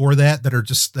albums before that are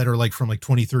from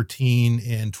 2013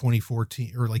 and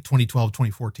 2014 or 2012,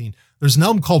 2014. There's an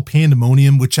album called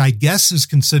Pandemonium, which I guess is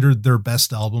considered their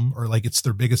best album or it's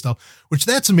their biggest album, which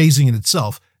that's amazing in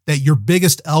itself that your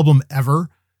biggest album ever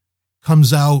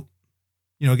comes out.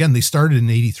 Again, they started in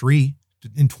 83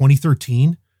 in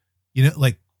 2013,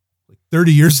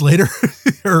 30 years later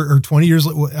or 20 years.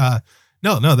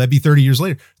 No, that'd be 30 years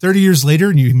later. 30 years later,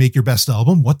 and you make your best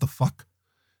album. What the fuck?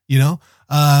 That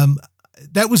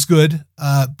was good.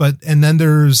 And then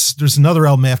there's another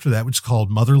album after that, which is called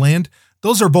Motherland.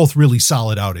 Those are both really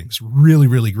solid outings, really,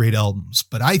 really great albums.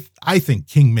 But I think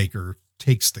Kingmaker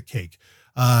takes the cake.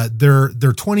 Their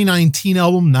 2019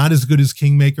 album, not as good as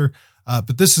Kingmaker.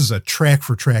 But this is a track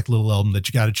for track little album that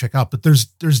you got to check out. But there's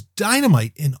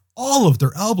dynamite in all of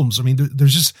their albums. I mean,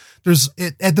 there's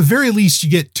at the very least,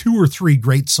 you get 2 or 3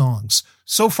 great songs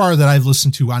so far that I've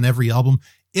listened to on every album.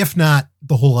 If not,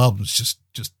 the whole album is just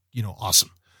awesome.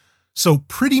 So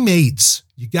Pretty Maids,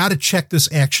 you got to check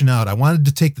this action out. I wanted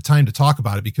to take the time to talk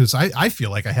about it because I feel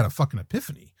like I had a fucking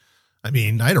epiphany. I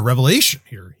mean, I had a revelation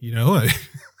here,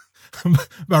 I'm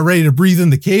about ready to breathe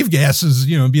in the cave gases,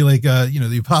 and be like,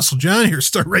 the Apostle John here,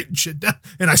 start writing shit down.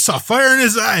 And I saw fire in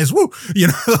his eyes. Woo,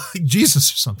 like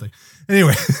Jesus or something.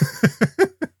 Anyway,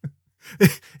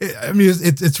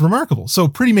 it's remarkable. So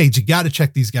Pretty Maids, you got to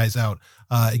check these guys out.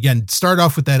 Again, start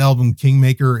off with that album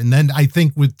Kingmaker. And then I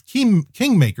think with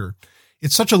Kingmaker,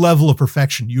 it's such a level of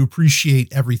perfection. You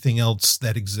appreciate everything else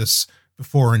that exists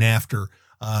before and after,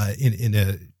 in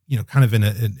a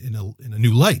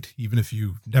new light, even if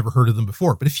you've never heard of them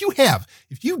before. But if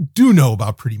you do know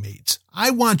about Pretty Maids,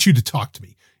 I want you to talk to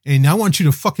me and I want you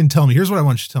to fucking tell me. Here's what I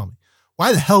want you to tell me.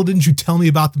 Why the hell didn't you tell me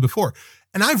about them before?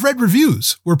 And I've read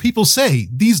reviews where people say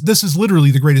this is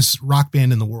literally the greatest rock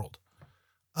band in the world.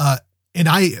 And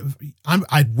I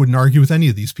wouldn't argue with any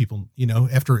of these people,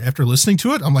 after listening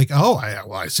to it. I'm like,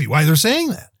 I see why they're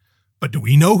saying that. But do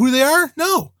we know who they are?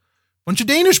 No. Bunch of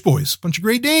Danish boys, bunch of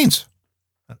Great Danes.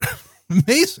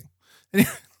 Amazing. Anyway,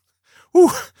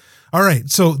 all right.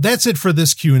 So that's it for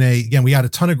this Q&A. Again, we got a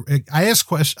ton of, I asked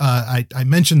questions. I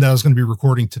mentioned that I was going to be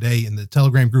recording today in the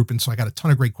Telegram group. And so I got a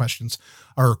ton of great questions,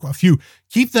 or a few.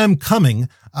 Keep them coming.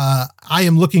 I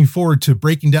am looking forward to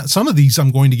breaking down some of these.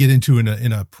 I'm going to get into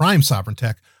in a prime Sovereign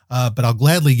Tech, but I'll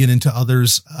gladly get into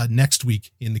others next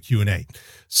week in the Q&A.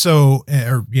 So,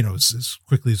 as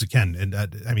quickly as I can.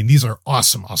 And these are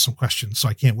awesome questions. So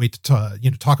I can't wait to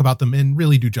talk about them and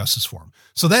really do justice for them.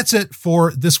 So that's it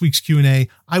for this week's Q&A.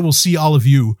 I will see all of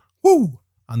you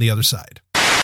on the other side.